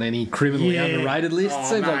to go on any criminally Yeah. underrated list. Oh,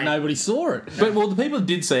 Seems like mate. nobody saw it. But the people who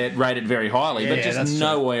did say it rated very highly, but Yeah, just that's true.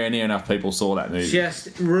 nowhere near enough people saw that movie. Just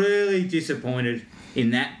really disappointed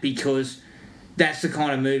in that because that's the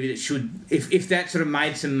kind of movie that should, if that sort of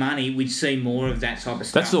made some money, we'd see more of that type of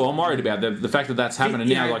stuff. That's all I'm worried about. The fact that that's happening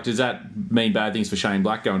You now. know- Like, does that mean bad things for Shane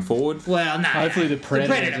Black going forward? Well, no. Hopefully the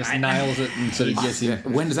Predator just mate. nails it and sort of gets him.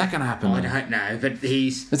 When is that going to happen? I though? don't know, but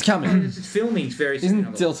he's It's coming. it's filming's very soon.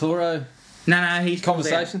 Isn't Del Toro No, he's pulled out.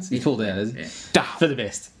 Conversations? He's pulled out, is he? Duh. For the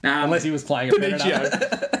best. Unless he was playing a Predator.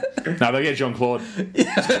 Benicio. No, they'll get Jean Claude.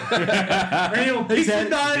 He'll pick the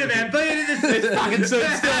note about being in this. It's fucking still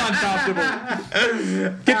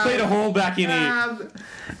uncomfortable. Get Peter Hall back in here.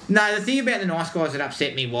 No, the thing about the Nice Guys that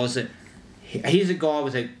upset me was that here's a guy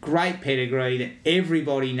with a great pedigree that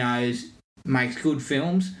everybody knows makes good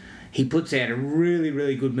films. He puts out a really,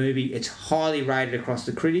 really good movie. It's highly rated across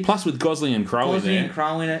the critics. Plus with Gosling and Crowe in Gosling there. and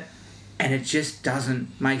Crowe in it, and it just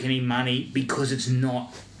doesn't make any money because it's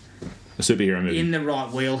not A superhero movie. in the right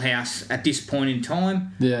wheelhouse at this point in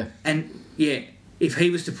time. Yeah. And yeah, if he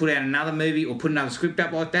was to put out another movie or put another script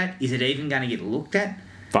up like that, is it even going to get looked at?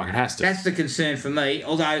 Fuck, it has to. That's the concern for me.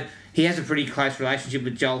 Although he has a pretty close relationship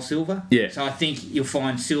with Joel Silver, Yeah. So I think you'll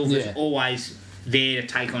find Silver's Yeah. always there to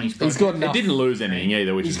take on his He's project. got It enough. didn't lose anything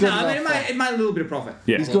either, which He's is... No, got I mean enough, it made a little bit of profit.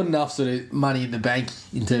 Yeah. He's got enough sort of money in the bank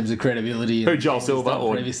in terms of credibility. Who, and Joel what he's Silver done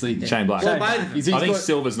or previously. Shane Black? Well, both of them. He's I think got-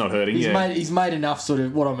 Silver's not hurting, He's made enough sort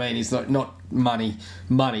of what I mean is not money.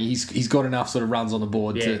 He's got enough sort of runs on the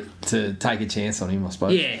board Yeah. to take a chance on him, I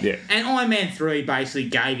suppose. Yeah. And Iron Man 3 basically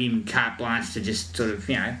gave him carte blanche to just sort of,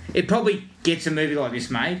 it probably gets a movie like this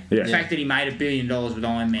made. Yeah. The fact that he made $1 billion with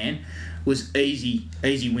Iron Man was easy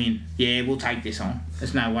win. Yeah, we'll take this on.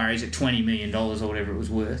 There's no worries at $20 million or whatever it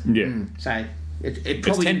was worth. Yeah. So it It's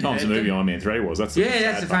probably 10 didn't times the hurt movie them. Iron Man 3 was. That's Yeah,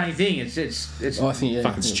 that's the sad funny part. thing. It's I think yeah.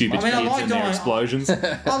 Fucking stupid I mean, I kids liked and their Iron- explosions.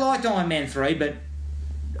 I liked Iron Man 3, but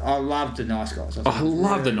I loved the Nice Guys. I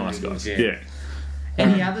love the Nice Guys. Yeah.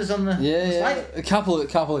 Any others on the Yeah, slate? a couple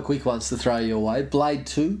of quick ones to throw your way. Blade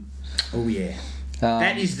 2. Oh yeah,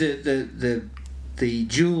 that is the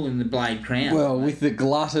jewel in the Blade crown. Well, with the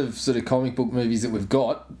glut of sort of comic book movies that we've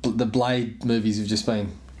got, the Blade movies have just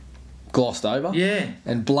been glossed over. yeah,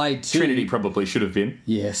 And Blade 2... Trinity probably should have been.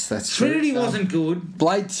 Yes, that's true. Trinity wasn't good.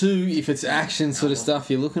 Blade 2, if it's action sort of stuff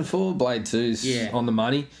you're looking for, Blade 2's Yeah. on the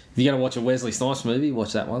money. If you're going to watch a Wesley Snipes movie,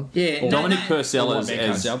 watch that one. Yeah, Or- no, Dominic no. Purcell Oh, as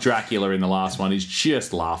man, can't Dracula in the last one is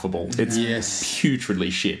just laughable. It's Yes.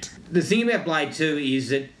 putridly shit. The thing about Blade 2 is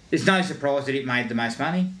that there's no surprise that it made the most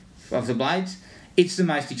money of the Blades. It's the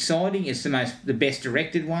most exciting. It's the best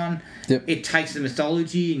directed one. Yep. It takes the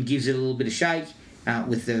mythology and gives it a little bit of shake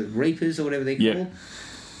with the Reapers or whatever they're Yeah. called.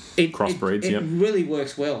 Crossbreeds, It yep. really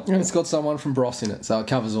works well. And it's got someone from Bros in it, so it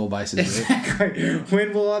covers all bases. Really. Exactly.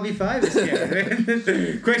 When will I be famous?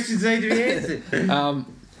 Questions need to be answered.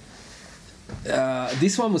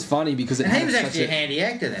 This one was funny because it And he had was such actually a handy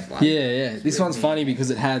actor, that bloke. Yeah. This one's funny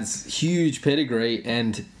because it has huge pedigree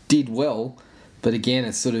and did well, but again,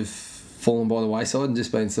 it's sort of fallen by the wayside and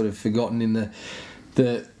just been sort of forgotten in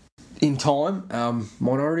in time.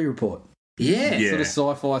 Minority Report, Yeah. Yeah. sort of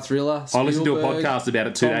sci-fi thriller. I listened to a Spielberg, podcast about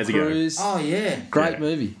it 2 Tom days ago. Cruise. Oh, yeah. Great Yeah.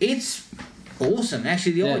 movie. It's awesome.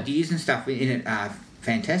 Actually, the Yeah. ideas and stuff in it are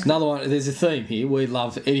fantastic. Another one, there's a theme here. We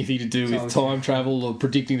love anything to do with time travel or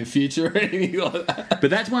predicting the future or anything like that. But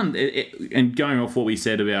that's one, and going off what we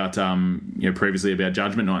said about previously about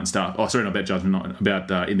Judgment Night and stuff. Oh, sorry, not about Judgment Night.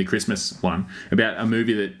 About in the Christmas one, about a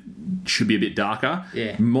movie that should be a bit darker.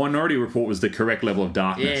 Yeah. Minority Report was the correct level of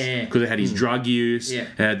darkness because it had his drug use, it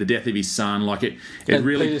had the death of his son. Like it And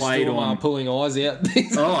really Peter played Stormare on. pulling eyes out.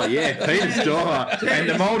 Oh yeah, Peter Stormare and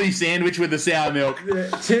the mouldy sandwich with the sour milk.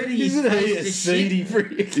 Turning his Isn't he face a to seedy shit.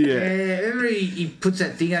 freak? Yeah, Remember he puts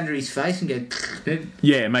that thing under his face and goes.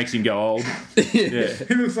 yeah, it makes him go old. Yeah.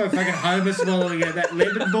 He looks like fucking Homer swallowing that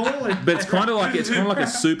lemon ball. But it's kind of like a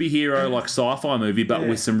superhero like sci-fi movie, but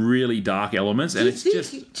with some really dark elements, and it's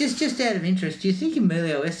just out of interest, do you think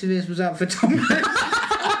Emilio Estevez was up for Tom Cruise?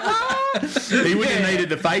 he wouldn't have needed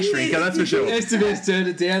the face shrinker, that's for sure. Estevez turned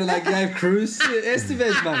it down and they gave Cruz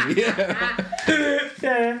Estevez money.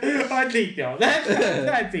 I think not.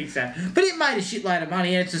 I don't think so. But it made a shitload of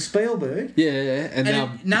money, and it's a Spielberg. Yeah. And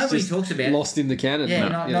nobody it's just talks about it. lost in the canon. Yeah,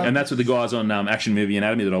 no. And that's what the guys on Action Movie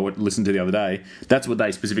Anatomy that I listened to the other day, that's what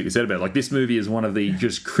they specifically said about it. Like, this movie is one of the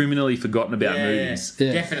just criminally forgotten about movies.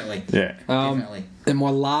 Yeah. Definitely. Yeah. Definitely. And my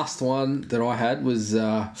last one that I had was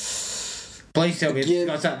Please tell me it's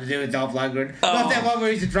got something to do with Dolph Lundgren. Not that one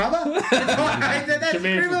where he's a drummer. That's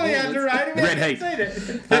criminally underrated. We Red haven't seen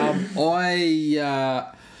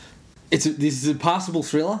it. this is a passable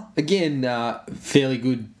thriller. Again, fairly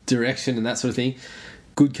good direction and that sort of thing.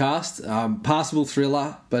 Good cast. Passable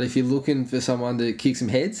thriller, but if you're looking for someone to kick some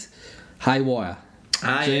heads, Haywire.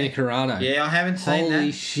 Gina Carano. Yeah, I haven't seen that.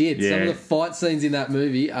 Holy shit. Yeah. Some of the fight scenes in that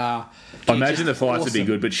movie are... I imagine the fights would be awesome.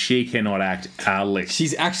 good, but she cannot act a lick.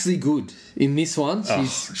 She's actually good in this one.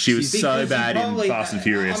 She was so Because bad in probably- Fast and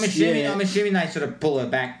Furious. I'm assuming they sort of pull her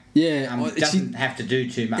back. Yeah, Doesn't have to do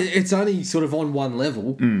too much. It's only sort of on one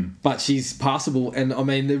level, but she's passable. And I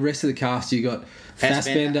mean, the rest of the cast, you got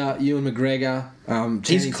Fassbender, Ewan McGregor,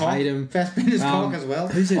 Channing Tatum, Fassbender's cock as well.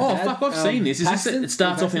 Who's her Oh, dad? fuck, I've seen this. Is this Paxton? it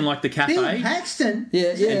starts off in like the Bill cafe? Paxton. Yeah.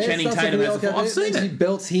 And Channing it starts Tatum off has with the- I've seen then it. she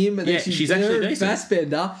belts him, and Yeah, then she's her actually and decent.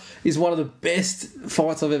 Fassbender is one of the best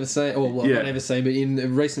fights I've ever seen. Or well, Yeah. not ever seen, but in the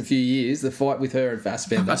recent few years, the fight with her and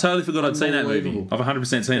Fassbender. I totally forgot I'd seen that movie. Unbelievable. I've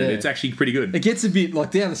 100% seen it. Yeah. It's actually pretty good. It gets a bit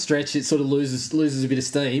like down the stretch. It sort of loses a bit of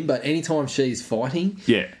steam, but anytime she's fighting,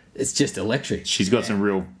 Yeah. it's just electric. She's got some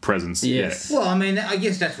real presence. Yes. Well, I mean, I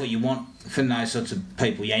guess that's what you want from those sorts of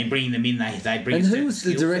people. Yeah, you bring them in, they bring. And a who certain was the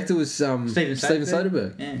skill director? set. Was Steven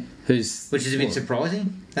Soderbergh. Yeah, Who's which is a bit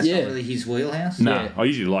surprising. That's Yeah. not really his wheelhouse. No, Yeah. I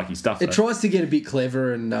usually like his stuff. It though. tries to get a bit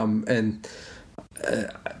clever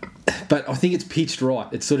but I think it's pitched right.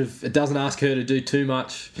 It doesn't ask her to do too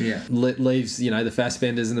much. Yeah. Leaves the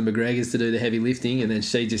Fassbenders and the McGregors to do the heavy lifting, and then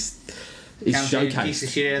she just is Comes in and showcased. kicks the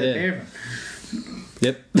shit out of the pair of them.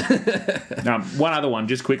 Yep. One other one,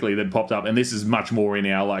 just quickly, that popped up, and this is much more in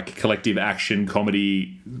our like collective action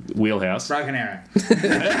comedy wheelhouse. Broken Arrow.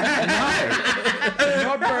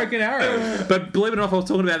 Not Broken Arrow. But believe it or not, I was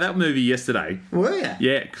talking about that movie yesterday. Were you?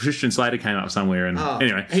 Yeah, Christian Slater came up somewhere, and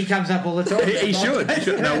anyway, He comes up all the time. he should.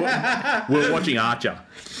 No, we're watching Archer.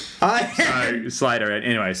 So Slater.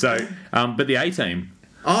 Anyway, but the A-Team.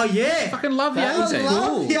 Oh yeah. Fucking love the That was A-Team.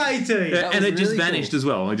 Love the A-Team. Yeah, and was it just really vanished cool. as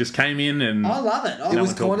well. It just came in and I love it. It was one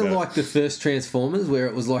talked kind of about it. like the first Transformers, where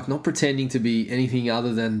it was like not pretending to be anything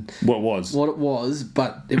other than what was. what it was,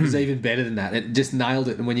 but it was even better than that. It just nailed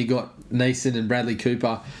it. And when you got Neeson and Bradley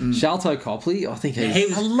Cooper, Sharlto Copley, I think He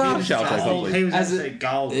was, I love he was Sharlto gold. Copley. He was As absolute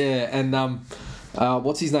gold. yeah, and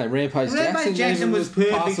what's his name? Rampage Rampage Jackson even was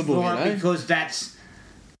perfect passable, for it you know? because that's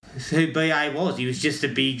who BA was. He was just a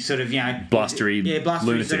big sort of, Blustery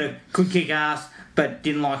lunatic. sort of could kick ass, but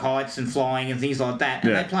didn't like heights and flying and things like that.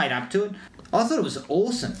 And Yeah. they played up to it. I thought it was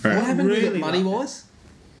awesome. Right. What happened with it Really money loved it. wise?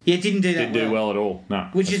 Yeah, it didn't do that Didn't do well at all. No,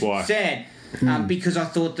 which that's is why. sad because I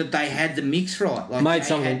thought that they had the mix right. Like Made they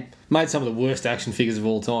some had, made some of the worst action figures of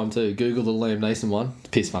all time too. Google the Liam Neeson one. It's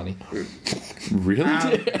piss funny. Really?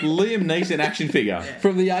 Liam Neeson action figure.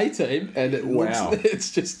 From the A-Team, and it Wow. looks,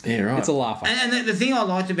 it's just Yeah, right. it's a laugher. And the thing I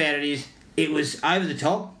liked about it is it was over the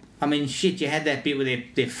top. I mean, shit, you had that bit where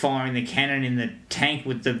they're firing the cannon in the tank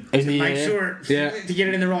with the to the make air. sure Yeah. to get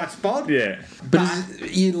it in the right spot. Yeah.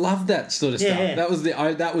 But you love that sort of Yeah.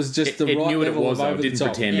 stuff. That was just the It right knew what it level was, of though. over It the didn't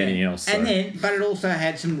top. pretend anything else. And so. then, but it also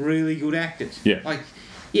had some really good actors. Yeah. Like,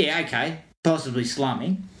 yeah, okay, possibly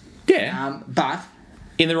slumming, Yeah. but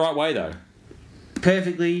In the right way, though.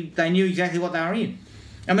 perfectly, they knew exactly what they were in.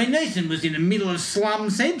 I mean, Neeson was in the middle of slum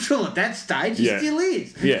central at that stage. He Yeah. still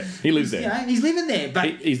is. Yeah, he lives You there. know, he's living there. But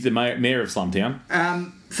He's the mayor of Slumtown.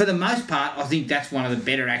 for the most part, I think that's one of the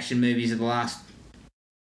better action movies of the last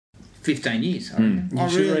 15 years. I reckon. You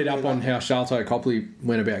should read up on how Sharlto Copley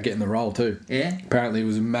went about getting the role too. Yeah. Apparently he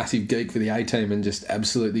was a massive geek for the A-team and just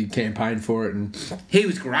absolutely campaigned for it. And He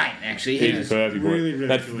was great, actually. He was perfect for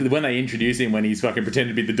it. When they introduce him, when he's fucking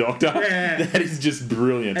pretending to be the doctor, Yeah. that is just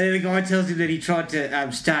brilliant. And then the guy tells him that he tried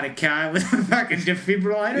to start a car with a fucking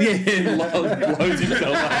defibrillator. Yeah, blows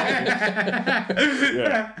himself up.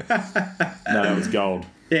 Yeah. No, that was gold.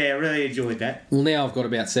 Yeah, I really enjoyed that. well, now I've got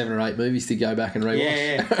about 7 or 8 movies to go back and rewatch.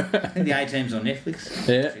 Yeah. I think the A-Team's on Netflix.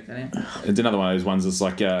 Yeah. Check that out. It's another one of those ones that's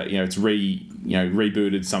like, it's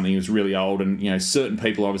rebooted something that's really old, and certain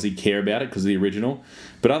people obviously care about it because of the original.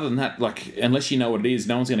 But other than that, like, unless you know what it is,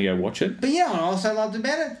 no one's going to go watch it. But you know what I also loved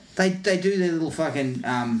about it? They do their little fucking...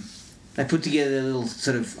 they put together their little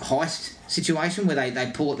sort of heist situation where they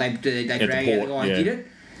drag out the guy who did it.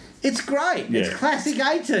 It's great. Yeah. It's classic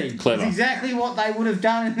A-Team. Clever. It's exactly what they would have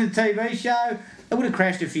done in the TV show. They would have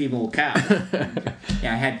crashed a few more cars.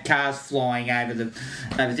 Had cars flying over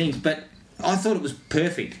things. But I thought it was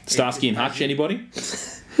perfect. Starsky and Hutch, anybody?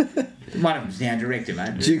 One of them's now director,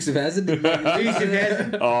 mate. Dukes of Hazzard. Dukes of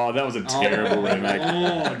Hazzard. Oh, that was a terrible remake.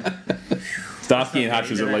 Lord. Starsky and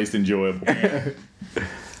Hutch was at least enjoyable.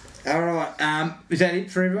 All right. Is that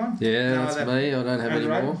it for everyone? Yeah, No that's other- me. I don't have any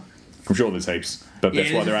underrated? more. I'm sure there's heaps, but that's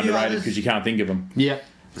Yeah, why there's they're a few underrated, others. because you can't think of them. Yeah,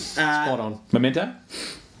 spot on. Memento?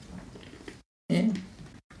 Yeah.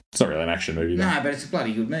 It's not really an action movie, though. No, but it's a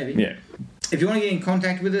bloody good movie. Yeah. If you want to get in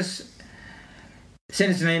contact with us,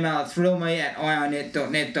 send us an email at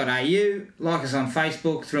thrillme@ionet.net.au. Like us on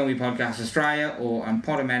Facebook, Thrill Me Podcast Australia, or on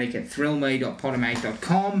Podomatic at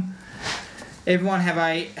thrillme.podomatic.com. Everyone have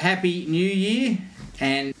a happy new year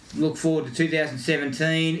and look forward to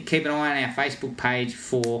 2017. Keep an eye on our Facebook page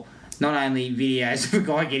for not only videos of a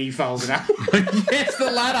guy getting folded up. Yes, the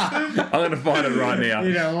ladder! I'm going to find it right now.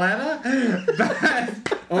 In a ladder, but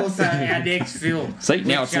also our next film. See,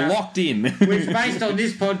 now which, it's locked in. which, based on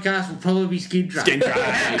this podcast, will probably be Skid Truck. Skin Truck.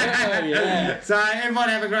 Yeah. So everyone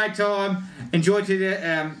have a great time. Enjoy to the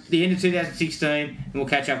end of 2016, and we'll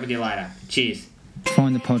catch up with you later. Cheers.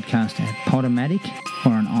 Find the podcast at Podomatic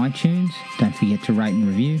or on iTunes. Don't forget to rate and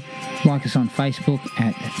review. Like us on Facebook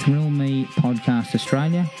at Thrill Me Podcast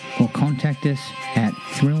Australia, or contact us at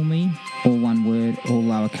thrillme, all one word, all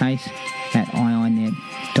lowercase, at ionet.net.au.